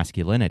toxic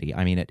masculinity.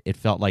 I mean, it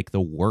felt like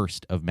the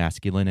worst of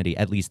masculinity.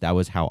 At least that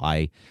was how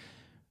I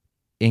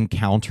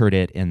encountered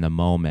it in the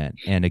moment.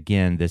 And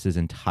again, this is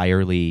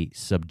entirely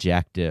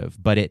subjective,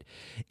 but it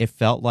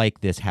felt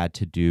like this had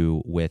to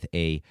do with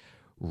a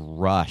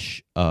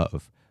rush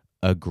of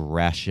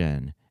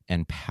aggression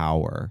and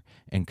power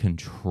and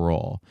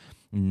control.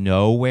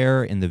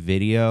 Nowhere in the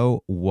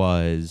video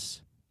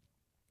was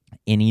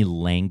any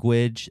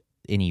language,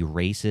 any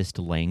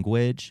racist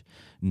language.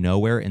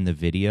 Nowhere in the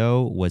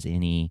video was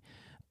any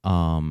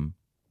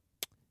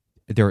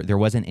there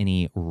wasn't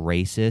any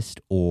racist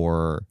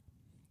or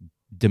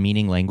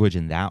demeaning language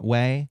in that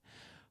way,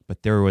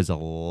 but there was a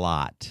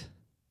lot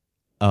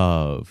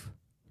of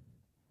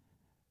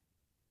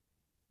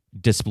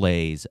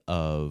displays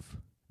of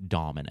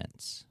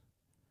dominance.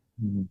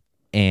 Mhm.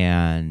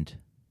 And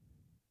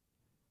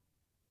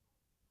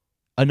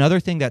another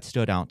thing that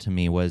stood out to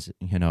me was,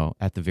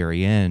 at the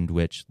very end,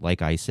 which,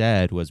 like I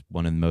said, was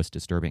one of the most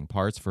disturbing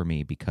parts for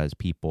me, because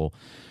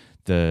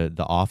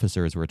the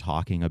officers were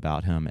talking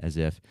about him as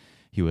if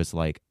he was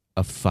like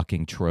a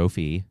fucking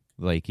trophy,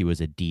 like he was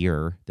a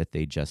deer that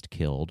they just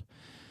killed.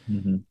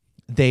 Mhm.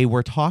 They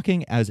were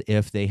talking as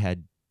if they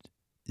had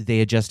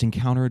just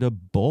encountered a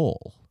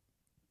bull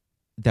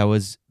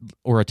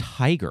or a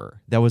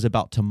tiger that was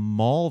about to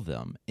maul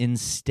them,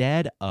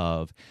 instead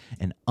of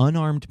an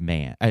unarmed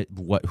man.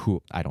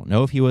 Who I don't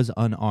know if he was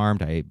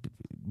unarmed,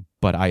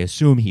 but I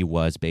assume he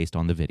was based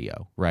on the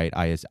video, right?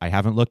 I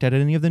haven't looked at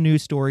any of the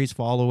news stories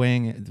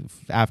following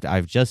after.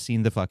 I've just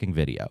seen the fucking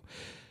video.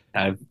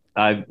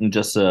 I've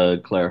just to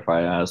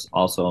clarify, I was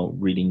also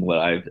reading what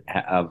I've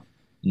have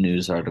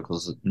news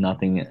articles.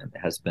 Nothing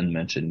has been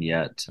mentioned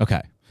yet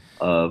Okay.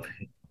 of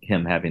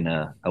him having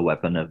a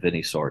weapon of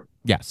any sort.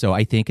 Yeah, so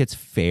I think it's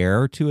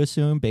fair to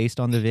assume, based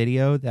on the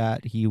video,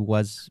 that he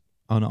was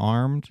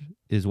unarmed,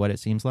 is what it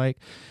seems like.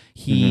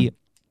 Hmm.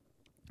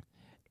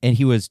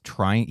 He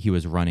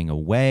was running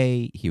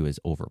away, he was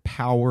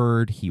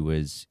overpowered,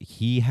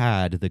 he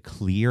had the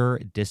clear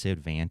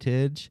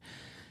disadvantage.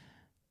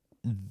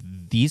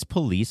 These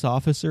police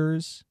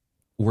officers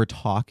were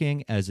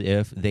talking as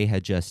if they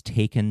had just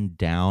taken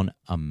down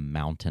a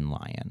mountain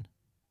lion.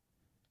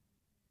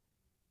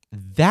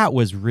 That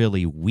was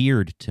really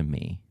weird to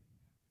me.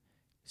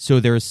 So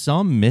there's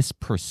some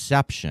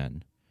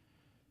misperception.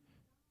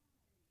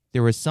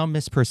 There was some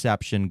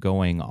misperception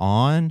going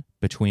on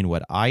between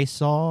what I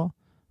saw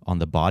on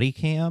the body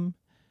cam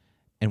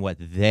and what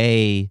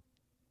they,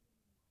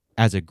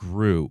 as a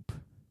group,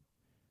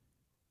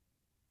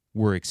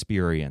 were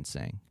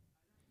experiencing.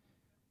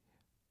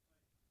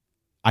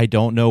 I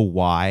don't know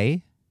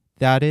why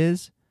that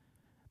is,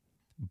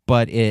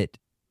 but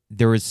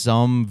there was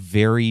some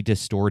very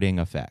distorting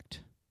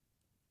effect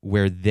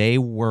where they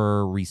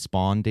were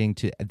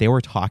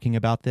talking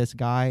about this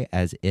guy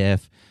as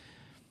if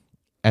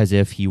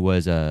he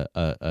was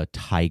a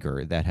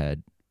tiger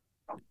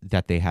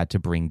that they had to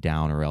bring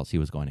down, or else he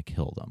was going to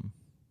kill them.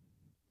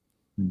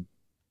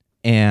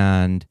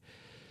 And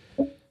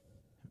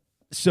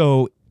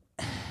so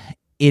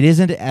it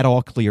isn't at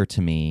all clear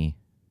to me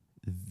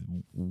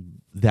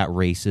that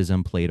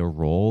racism played a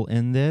role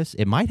in this.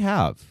 It might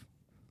have.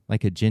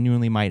 Like, it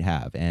genuinely might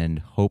have. And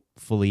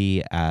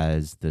hopefully,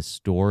 as the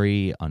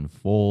story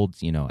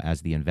unfolds,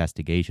 as the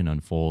investigation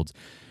unfolds,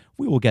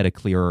 we will get a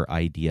clearer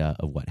idea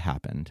of what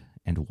happened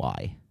and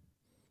why.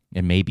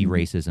 And maybe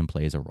racism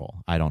plays a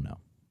role. I don't know.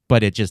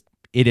 But it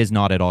is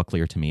not at all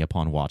clear to me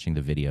upon watching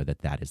the video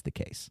that is the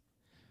case.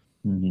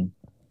 Hmm.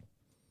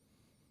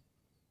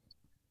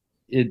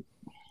 I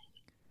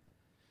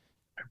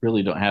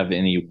really don't have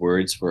any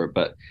words for it,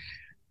 but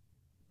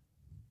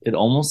it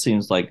almost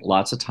seems like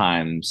lots of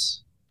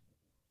times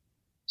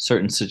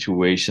certain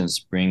situations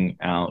bring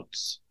out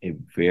a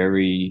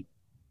very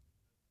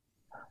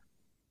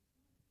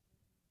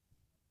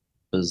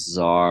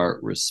bizarre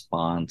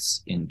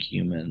response in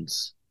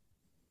humans.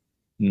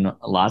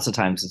 Lots of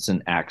times it's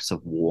in acts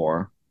of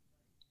war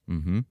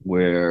Mm-hmm.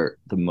 where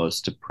the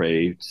most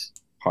depraved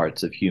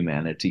parts of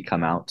humanity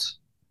come out,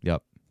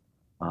 Yep.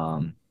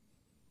 um,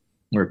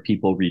 where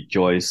people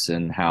rejoice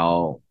in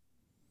how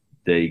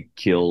they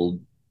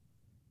killed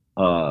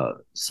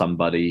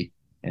somebody,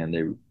 and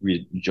they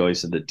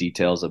rejoice in the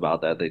details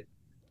about that.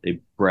 They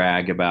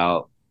brag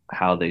about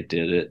how they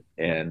did it,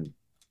 and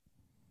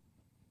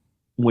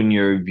when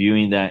you're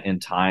viewing that in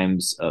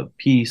times of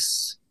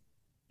peace,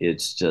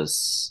 it's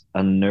just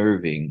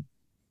unnerving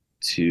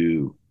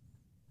to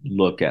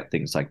look at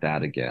things like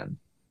that again.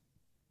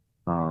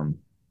 Um,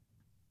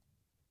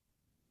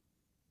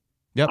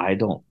 Yep. I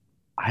don't,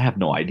 I have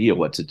no idea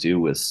what to do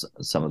with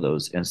some of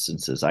those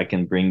instances. I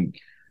can bring,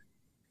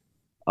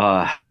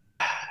 uh,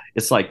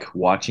 it's like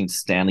watching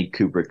Stanley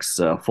Kubrick's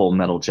Full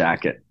Metal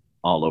Jacket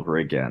all over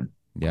again.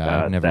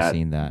 Yeah, I've never That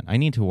seen that. I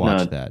need to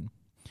watch no,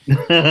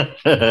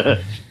 that.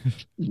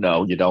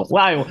 no, you don't.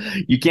 Well,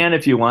 you can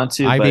if you want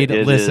to, I but mean,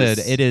 it listen,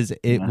 is.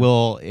 Yeah.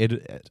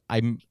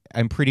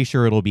 I'm pretty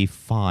sure it'll be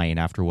fine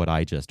after what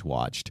I just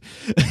watched.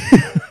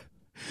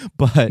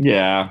 But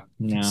Yeah,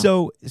 yeah.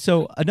 so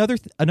another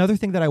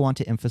thing that I want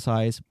to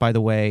emphasize, by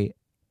the way,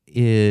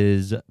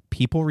 is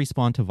people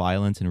respond to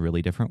violence in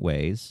really different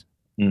ways,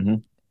 Hmm.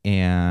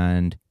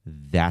 and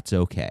that's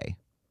okay.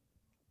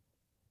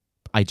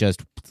 I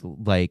just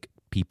like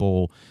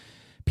people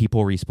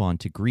respond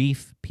to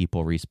grief,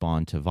 people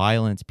respond to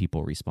violence,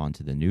 people respond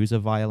to the news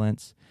of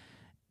violence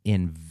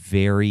in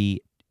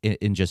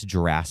just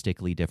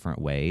drastically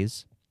different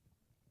ways.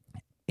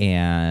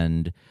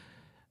 And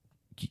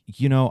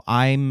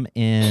I'm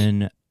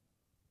in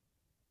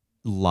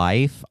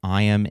life,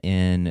 I am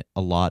in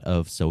a lot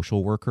of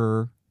social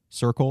worker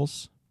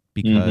circles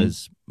Hmm.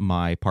 because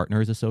my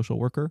partner is a social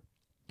worker.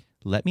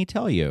 Let me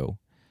tell you,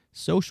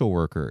 social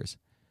workers,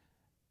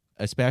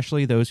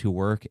 especially those who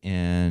work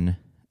in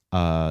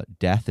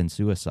death and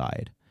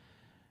suicide,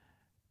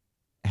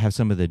 have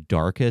some of the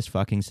darkest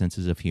fucking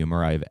senses of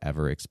humor I've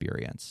ever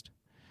experienced.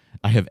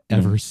 I have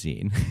ever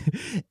seen.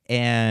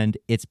 And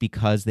it's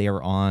because they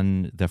are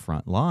on the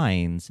front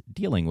lines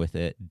dealing with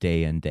it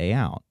day in, day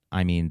out.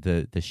 I mean,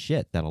 the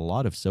shit that a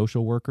lot of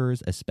social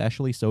workers,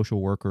 especially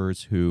social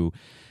workers who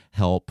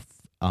help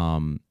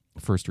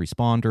first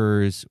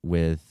responders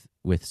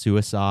with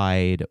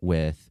suicide,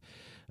 with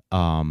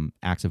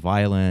acts of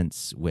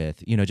violence,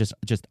 with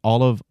just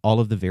all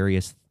of the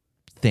various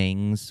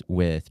things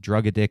with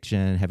drug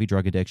addiction, heavy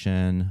drug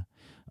addiction,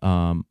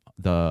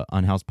 the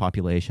unhoused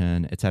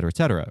population, et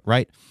cetera,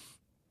 right?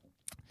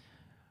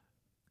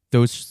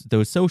 Those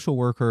social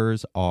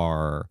workers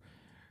are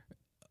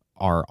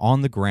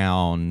on the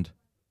ground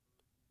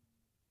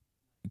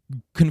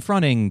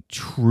confronting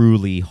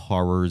truly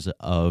horrors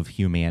of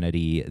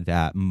humanity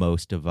that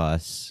most of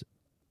us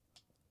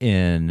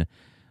in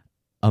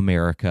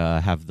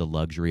America have the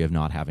luxury of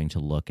not having to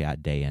look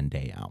at day in,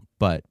 day out.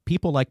 But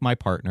people like my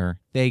partner,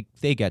 they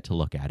get to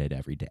look at it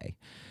every day.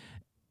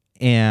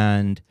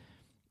 And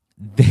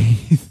they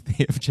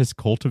they have just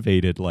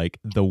cultivated like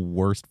the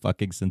worst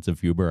fucking sense of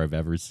humor I've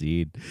ever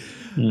seen.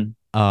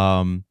 Hmm.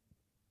 Um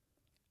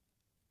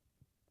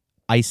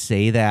I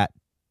say that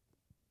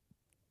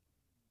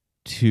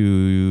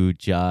to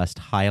just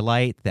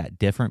highlight that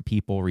different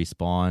people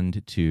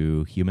respond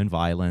to human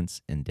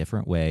violence in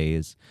different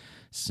ways.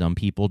 Some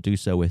people do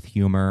so with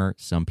humor.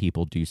 Some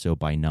people do so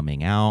by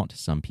numbing out.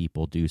 Some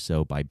people do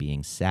so by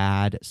being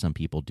sad. Some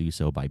people do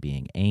so by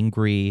being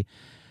angry.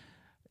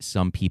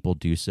 Some people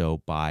do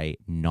so by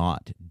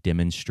not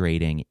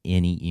demonstrating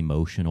any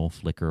emotional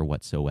flicker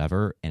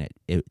whatsoever. And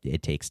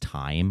it takes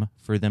time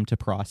for them to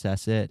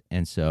process it.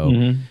 And so,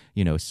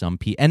 Hmm. some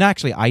people, and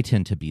actually, I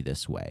tend to be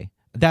this way.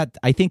 That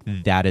I think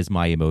that is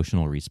my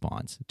emotional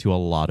response to a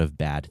lot of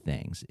bad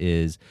things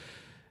is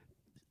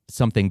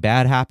something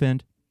bad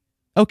happened.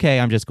 Okay,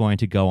 I'm just going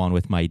to go on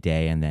with my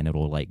day and then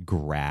it'll like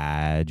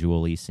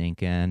gradually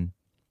sink in.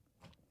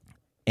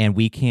 And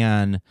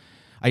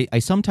I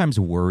sometimes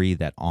worry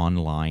that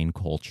online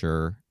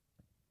culture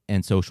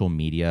and social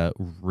media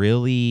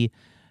really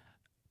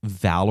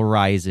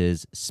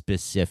valorizes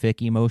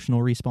specific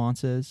emotional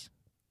responses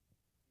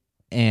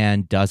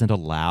and doesn't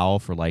allow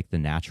for like the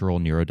natural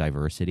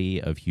neurodiversity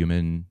of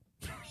human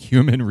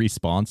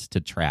response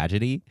to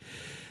tragedy.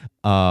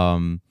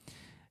 Um,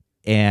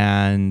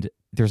 and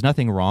there's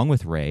nothing wrong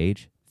with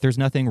rage. There's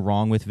nothing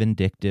wrong with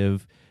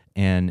vindictive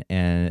and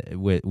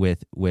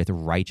with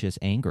righteous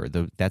anger.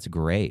 That's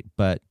great,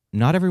 but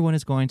not everyone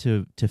is going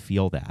to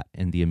feel that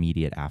in the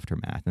immediate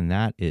aftermath, and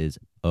that is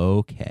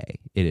okay.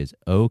 It is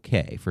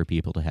okay for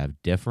people to have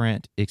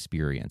different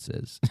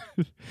experiences.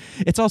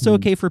 It's also Hmm.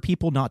 okay for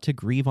people not to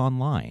grieve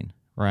online,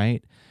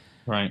 right?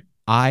 Right.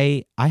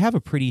 I have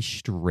a pretty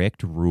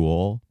strict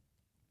rule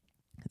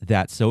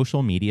that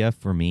social media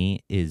for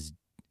me is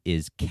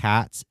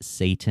cats,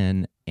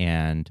 Satan,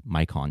 and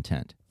my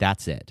content.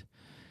 That's it.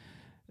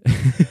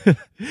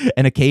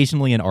 And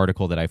occasionally an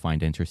article that I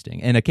find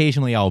interesting. And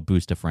occasionally I'll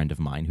boost a friend of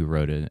mine who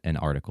wrote an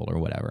article or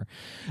whatever.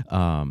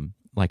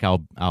 Like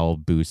I'll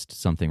boost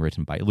something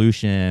written by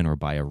Lucian or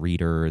by a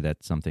reader,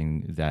 that's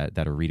something that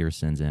a reader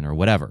sends in or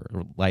whatever.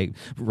 Like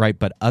right,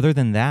 but other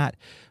than that,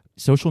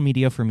 social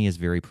media for me is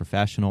very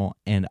professional,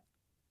 and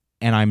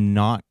I'm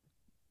not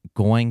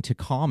going to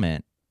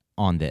comment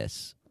on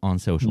this on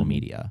social Hmm.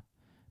 media Hmm.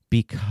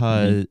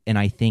 because, and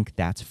I think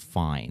that's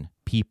fine.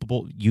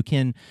 People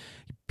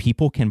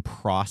can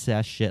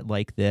process shit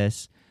like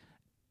this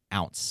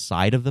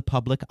outside of the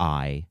public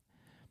eye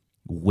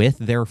with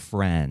their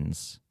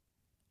friends,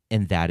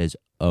 and that is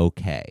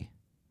okay.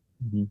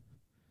 Hmm.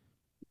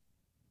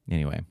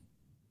 Anyway,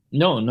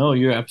 No, no,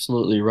 you're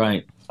absolutely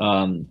right.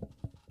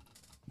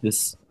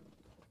 This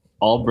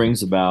all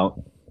brings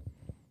about.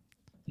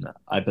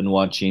 I've been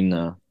watching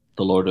The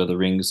Lord of the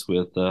Rings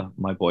with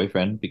my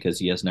boyfriend because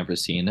he has never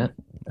seen it.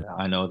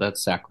 I know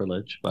that's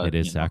sacrilege, it but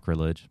is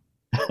sacrilege.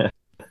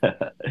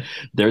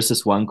 there's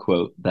this one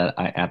quote that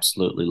I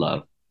absolutely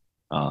love.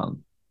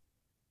 Um,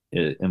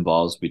 it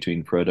involves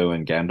between Frodo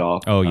and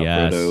Gandalf. Oh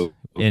yes, Frodo,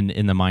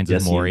 in the Mines of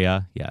yes, he,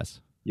 Moria,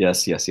 yes.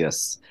 yes, yes,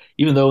 yes.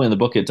 Even though in the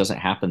book it doesn't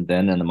happen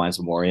then in the Mines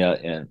of Moria,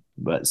 and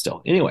but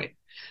still, anyway.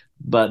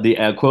 But the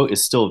quote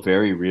is still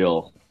very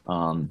real.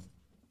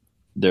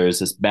 There's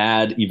this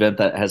bad event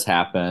that has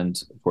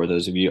happened. For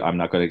those of you, I'm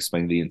not going to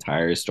explain the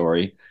entire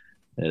story.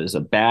 There's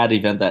a bad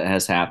event that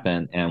has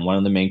happened, and one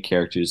of the main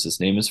characters, his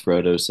name is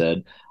Frodo,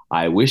 said,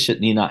 "I wish it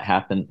need not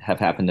have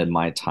happened in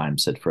my time,"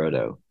 said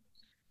Frodo.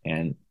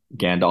 And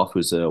Gandalf,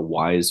 who's a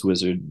wise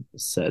wizard,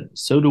 said,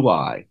 "So do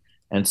I,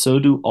 and so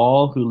do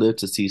all who live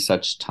to see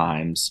such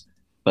times,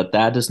 but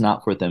that is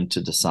not for them to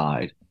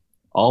decide.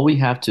 All we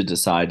have to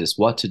decide is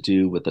what to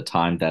do with the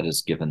time that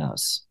is given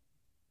us."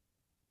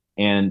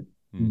 And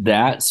Mm-hmm.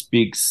 that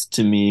speaks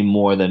to me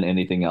more than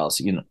anything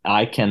else.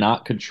 I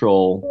cannot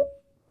control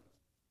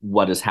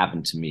what has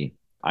happened to me.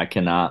 I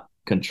cannot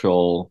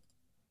control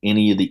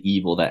any of the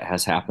evil that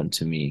has happened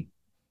to me.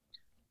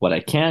 What I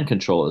can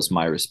control is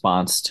my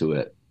response to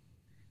it.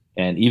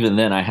 And even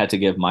then, I had to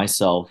give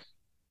myself,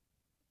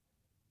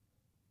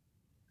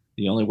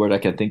 the only word I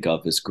can think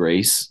of is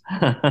grace,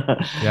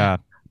 Yeah.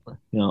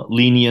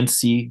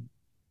 leniency,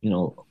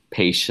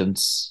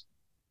 patience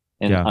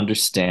and Yeah.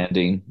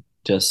 understanding,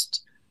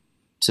 just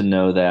to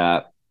know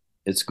that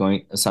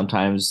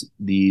sometimes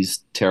these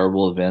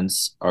terrible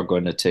events are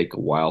going to take a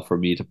while for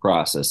me to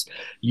process.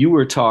 You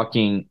were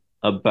talking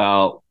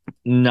about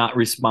not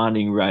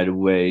responding right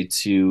away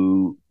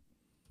to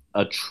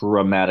a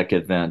traumatic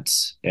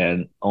event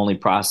and only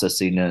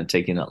processing and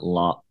taking it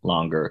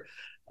longer.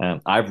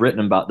 I've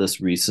written about this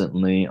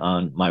recently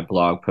on my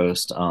blog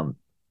post.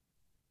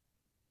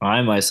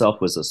 I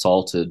myself was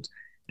assaulted,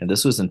 and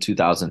this was in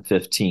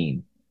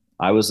 2015.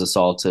 I was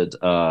assaulted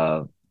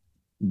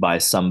by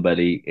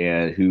somebody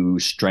who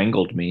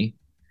strangled me,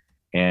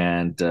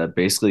 and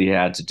basically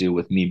had to do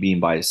with me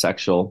being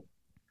bisexual.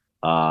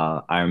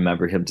 I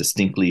remember him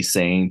distinctly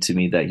saying to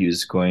me that he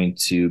was going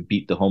to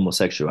beat the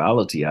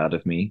homosexuality out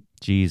of me.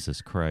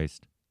 Jesus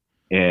Christ.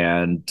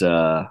 And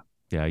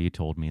Yeah, you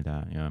told me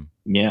that. Yeah.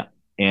 yeah,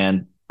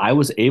 and I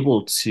was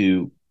able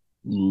to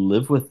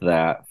live with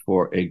that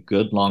for a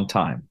good long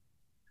time.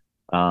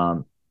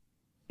 Um,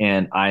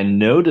 and I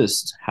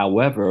noticed,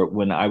 however,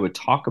 when I would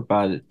talk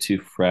about it to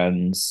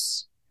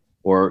friends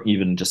or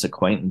even just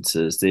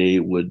acquaintances, they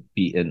would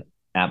be in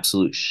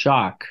absolute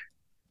shock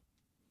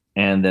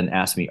and then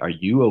ask me, "Are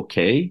you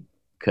okay?"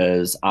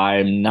 Because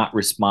I'm not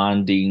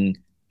responding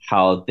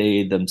how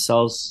they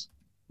themselves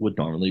would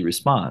normally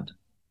respond.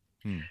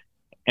 Hmm.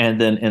 And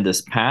then in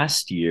this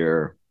past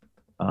year,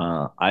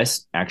 I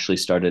actually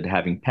started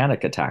having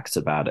panic attacks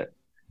about it.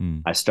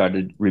 Hmm. I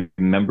started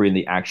remembering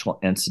the actual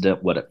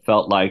incident, what it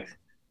felt like,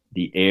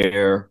 the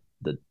air,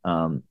 the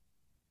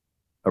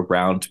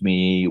around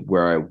me,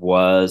 where I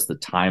was, the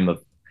time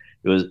of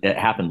it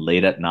happened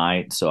late at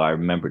night, so I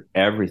remembered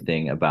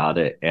everything about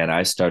it, and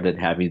I started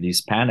having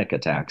these panic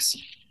attacks,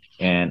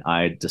 and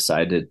I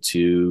decided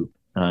to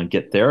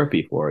get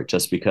therapy for it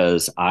just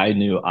because I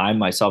knew I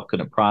myself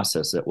couldn't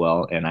process it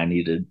well, and I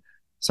needed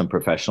some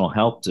professional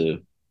help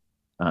to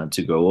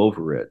go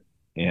over it,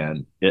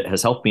 and it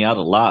has helped me out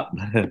a lot.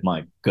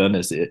 My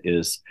goodness,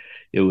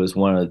 it was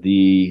one of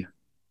the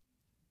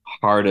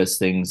hardest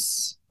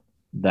things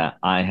that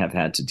I have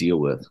had to deal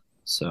with.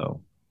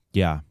 So,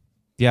 Yeah.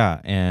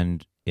 Yeah.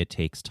 And it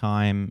takes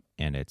time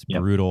and it's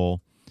yep,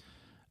 brutal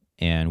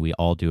and we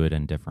all do it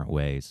in different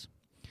ways.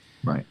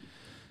 right.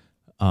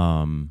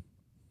 Um,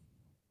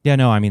 yeah,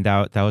 no, I mean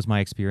that was my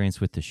experience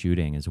with the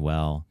shooting as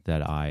well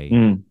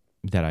Mm,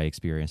 that I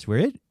experienced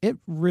where it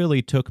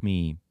really took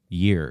me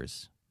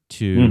years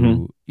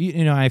mm-hmm,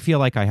 to I feel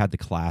like I had the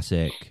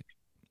classic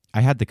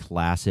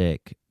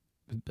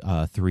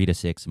 3 to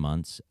 6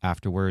 months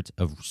afterwards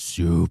of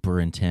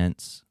super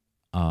intense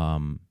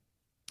um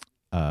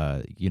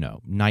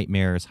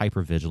nightmares,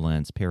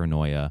 hypervigilance,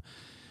 paranoia,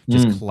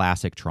 just mm,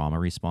 classic trauma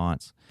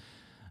response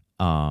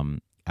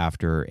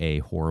after a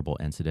horrible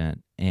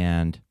incident.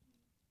 And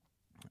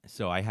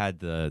so I had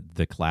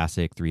the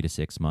classic 3 to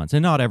 6 months,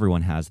 and not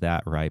everyone has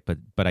that, right?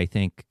 But I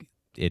think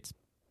it's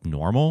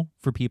normal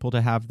for people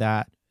to have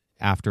that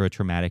after a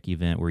traumatic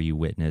event where you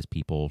witness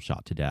people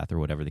shot to death or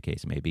whatever the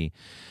case may be.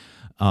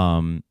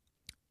 Um,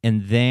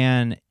 and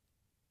then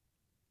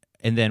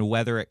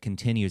whether it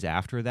continues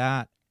after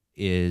that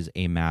is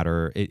a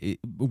matter.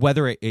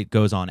 Whether it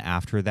goes on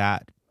after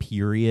that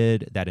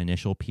period, that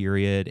initial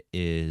period,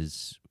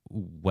 is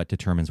what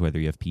determines whether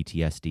you have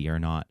PTSD or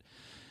not.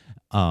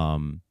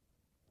 Um,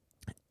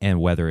 and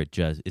whether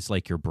it's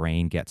like your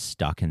brain gets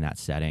stuck in that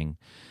setting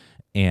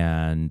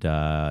and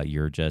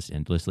you're just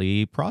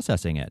endlessly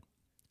processing it.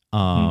 mm,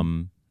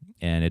 Um,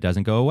 and it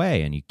doesn't go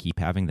away, and you keep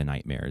having the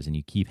nightmares, and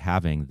you keep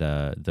having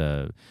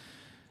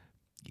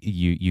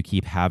you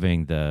keep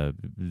having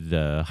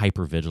the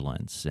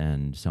hypervigilance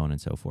and so on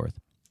and so forth.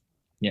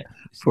 yeah.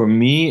 For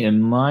me,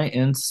 in my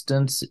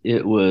instance,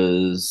 it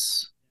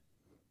was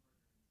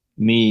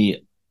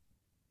me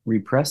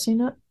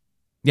repressing it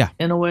Yeah.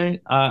 in a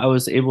way. I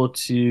was able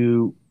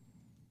to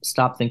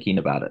stop thinking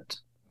about it,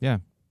 Yeah.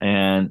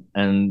 and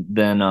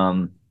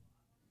then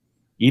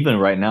even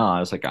right now, I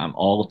was like, I'm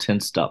all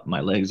tensed up.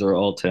 My legs are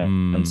all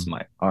tense. Mm,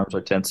 My arms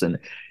are tense, and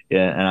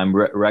yeah, and I'm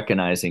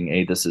recognizing,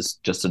 hey, this is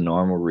just a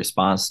normal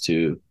response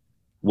to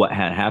what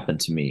had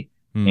happened to me,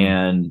 mm,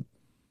 and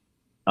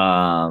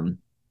um,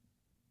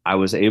 I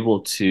was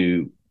able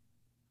to,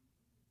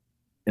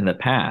 in the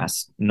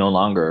past, no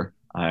longer.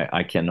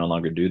 I can no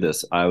longer do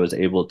this. I was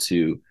able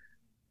to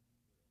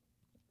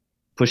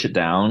push it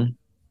down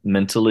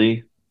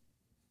mentally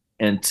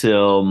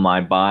until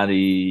my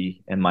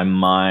body and my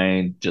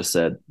mind just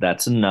said,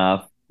 that's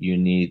enough. You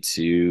need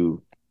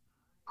to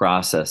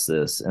process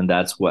this. And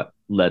that's what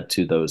led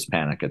to those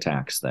panic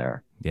attacks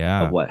there of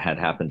yeah. what had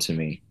happened to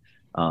me.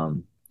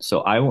 So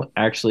I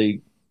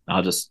actually,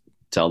 I'll just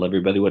tell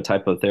everybody what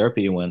type of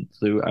therapy I went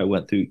through. I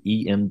went through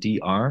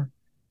EMDR,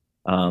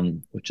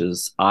 which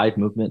is eye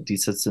movement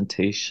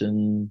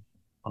desensitization.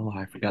 Oh,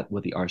 I forgot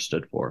what the R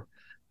stood for,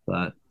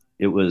 but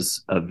it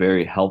was a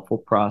very helpful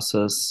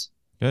process.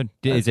 Good.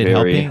 A Is it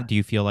very, helping? Do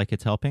you feel like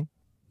it's helping?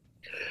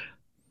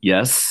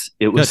 yes,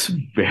 it Good. was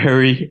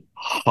very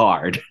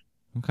hard.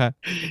 Okay.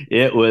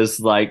 It was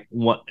like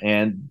what,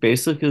 and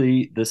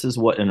basically, this is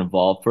what it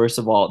involved. First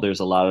of all, there's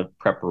a lot of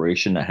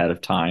preparation ahead of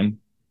time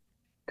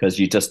because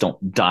you just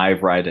don't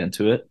dive right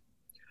into it.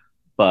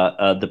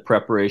 But the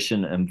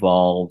preparation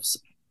involves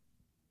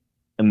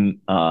um,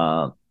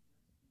 uh,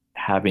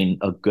 having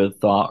a good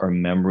thought or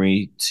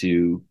memory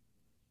to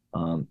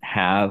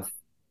have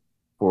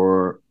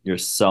for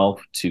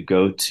yourself to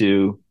go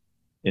to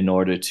in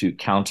order to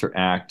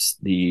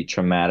counteract the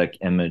traumatic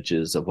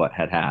images of what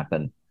had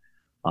happened.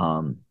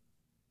 Um,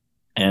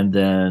 and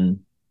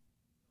then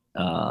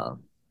uh,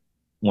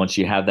 once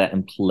you have that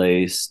in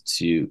place,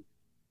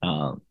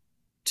 uh,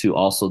 to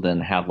also then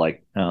have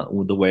like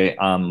the way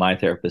my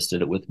therapist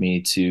did it with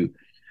me, to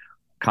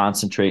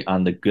concentrate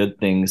on the good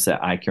things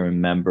that I can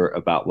remember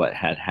about what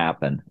had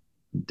happened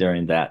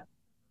during that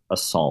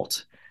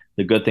assault.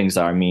 The good things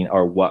are, I mean,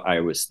 are what I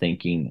was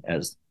thinking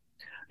as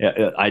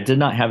I did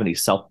not have any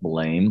self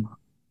blame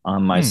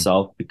on Hmm.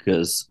 myself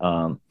because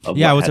of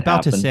Yeah, I what was had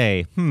about to happened.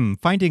 say,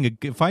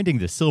 finding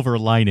the silver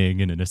lining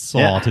in an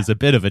assault Yeah. is a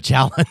bit of a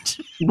challenge.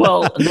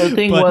 Well, the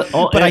thing but was,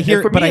 oh, but I and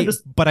hear for me,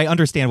 this but I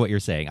understand what you're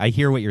saying. I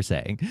hear what you're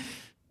saying.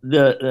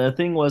 the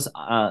thing was,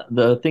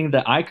 the thing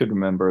that I could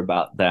remember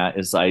about that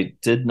is I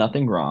did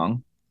nothing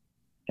wrong,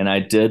 and I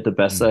did the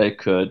best Hmm. that I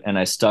could, and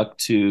I stuck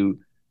to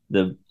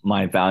the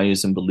my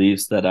values and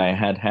beliefs that I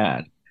had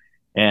had.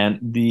 And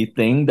the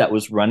thing that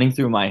was running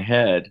through my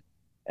head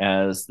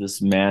as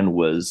this man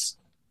was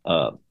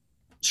uh,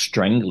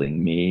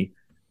 strangling me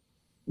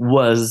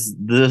was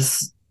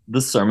this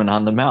Sermon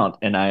on the Mount.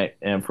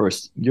 And for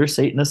your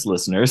Satanist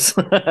listeners,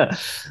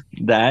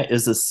 that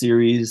is a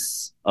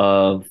series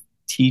of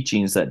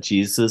teachings that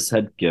Jesus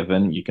had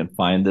given. You can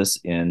find this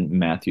in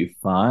Matthew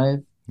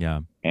 5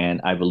 Yeah.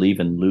 and I believe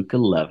in Luke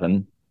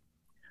 11.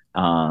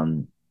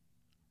 Um,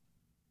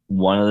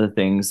 One of the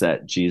things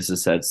that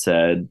Jesus had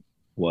said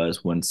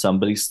was when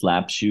somebody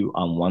slaps you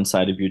on one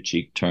side of your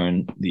cheek,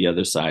 turn the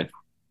other side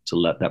to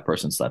let that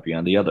person slap you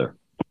on the other.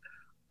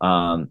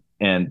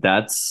 And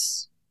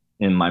that's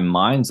in my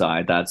mind's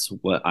eye, that's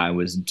what I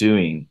was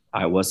doing.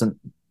 I wasn't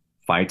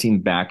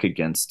fighting back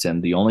against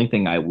him. The only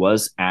thing I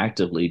was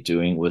actively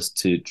doing was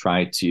to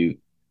try to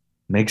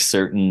make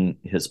certain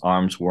his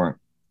arms weren't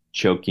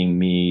choking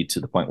me to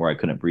the point where I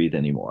couldn't breathe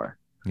anymore.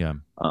 Yeah.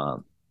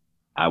 Um,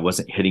 I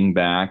wasn't hitting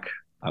back.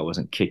 I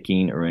wasn't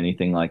kicking or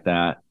anything like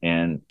that.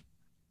 And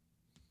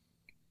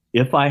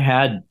if I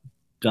had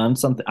done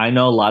something, I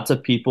know lots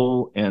of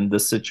people in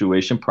this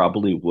situation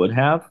probably would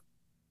have,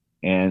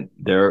 and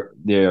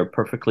they're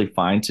perfectly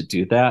fine to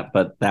do that,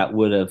 but that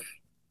would have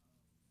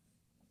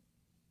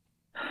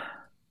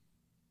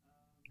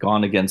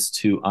gone against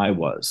who I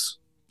was.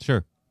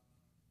 Sure.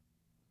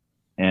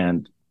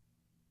 And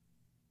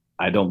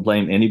I don't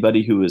blame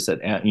anybody who is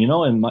at, you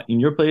know, in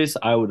your place,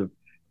 I would have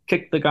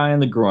kicked the guy in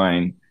the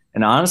groin.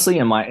 And honestly,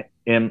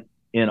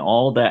 in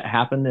all that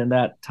happened in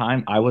that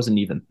time, I wasn't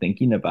even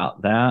thinking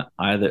about that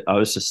either. I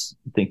was just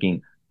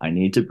thinking, I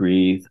need to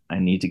breathe. I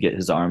need to get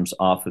his arms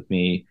off of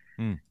me.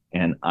 Hmm.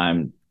 And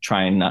I'm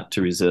trying not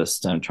to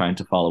resist. I'm trying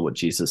to follow what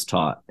Jesus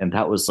taught. And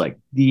that was like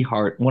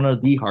one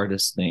of the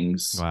hardest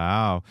things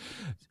Wow.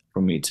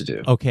 for me to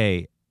do.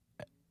 Okay.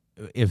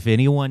 If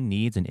anyone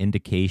needs an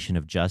indication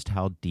of just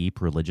how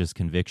deep religious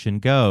conviction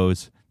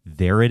goes,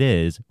 there it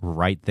is,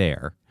 right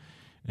there.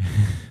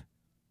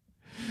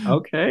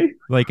 Okay.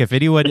 Like if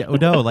anyone, oh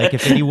no, like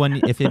if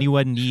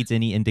anyone needs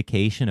any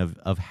indication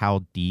of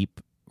how deep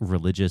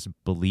religious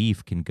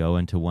belief can go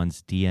into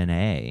one's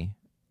DNA,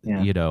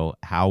 Yeah.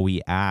 how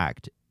we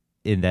act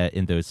in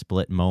those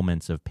split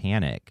moments of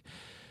panic,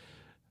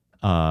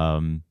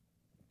 um,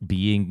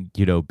 being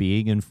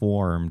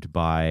informed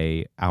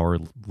by our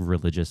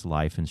religious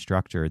life and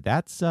structure,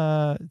 that's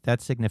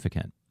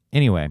significant.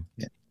 Anyway,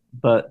 Yeah.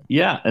 But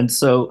yeah. And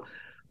so,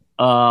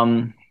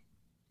 um,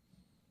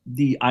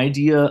 the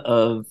idea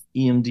of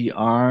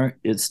EMDR,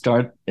 it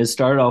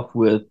started off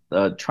with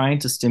trying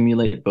to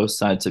stimulate both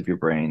sides of your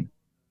brain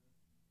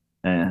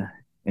uh,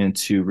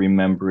 into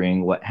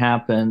remembering what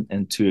happened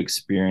and to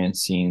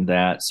experiencing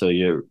that, so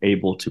you're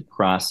able to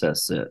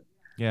process it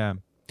yeah,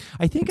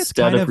 I think it's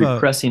instead kind of of a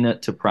repressing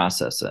it to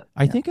process it.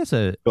 I Yeah. think as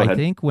a Go I ahead.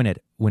 think when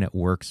it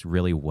works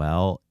really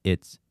well,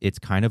 it's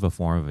kind of a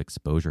form of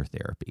exposure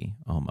therapy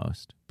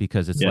almost,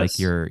 because it's like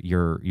Yes.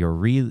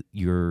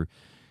 you're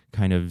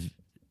kind of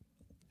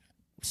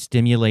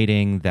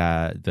stimulating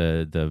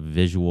the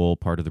visual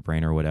part of the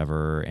brain or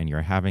whatever, and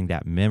you're having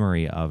that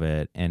memory of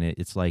it, and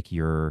it's like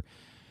you're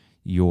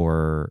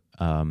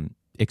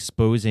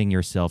exposing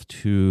yourself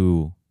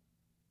to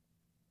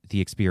the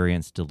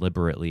experience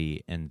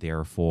deliberately, and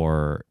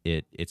therefore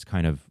it's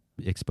kind of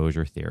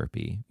exposure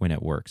therapy when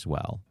it works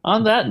well.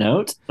 On that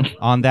note,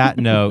 On that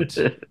note,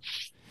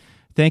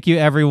 Thank you,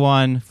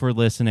 everyone, for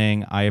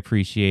listening. I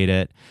appreciate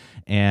it.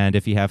 And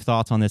if you have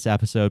thoughts on this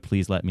episode,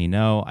 please let me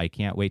know. I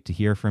can't wait to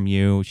hear from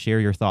you. Share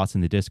your thoughts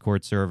in the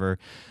Discord server.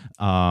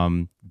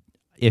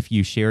 If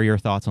you share your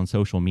thoughts on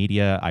social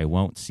media, I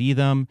won't see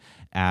them,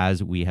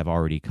 as we have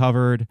already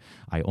covered.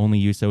 I only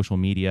use social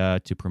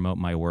media to promote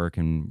my work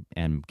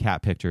and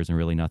cat pictures and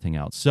really nothing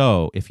else.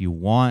 So if you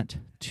want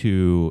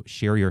to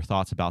share your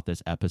thoughts about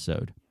this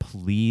episode,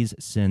 please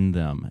send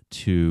them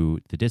to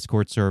the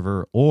Discord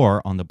server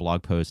or on the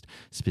blog post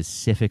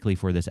specifically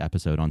for this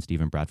episode on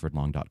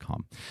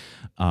stephenbradfordlong.com.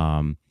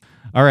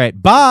 All right.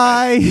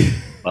 Bye.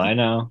 Bye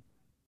now.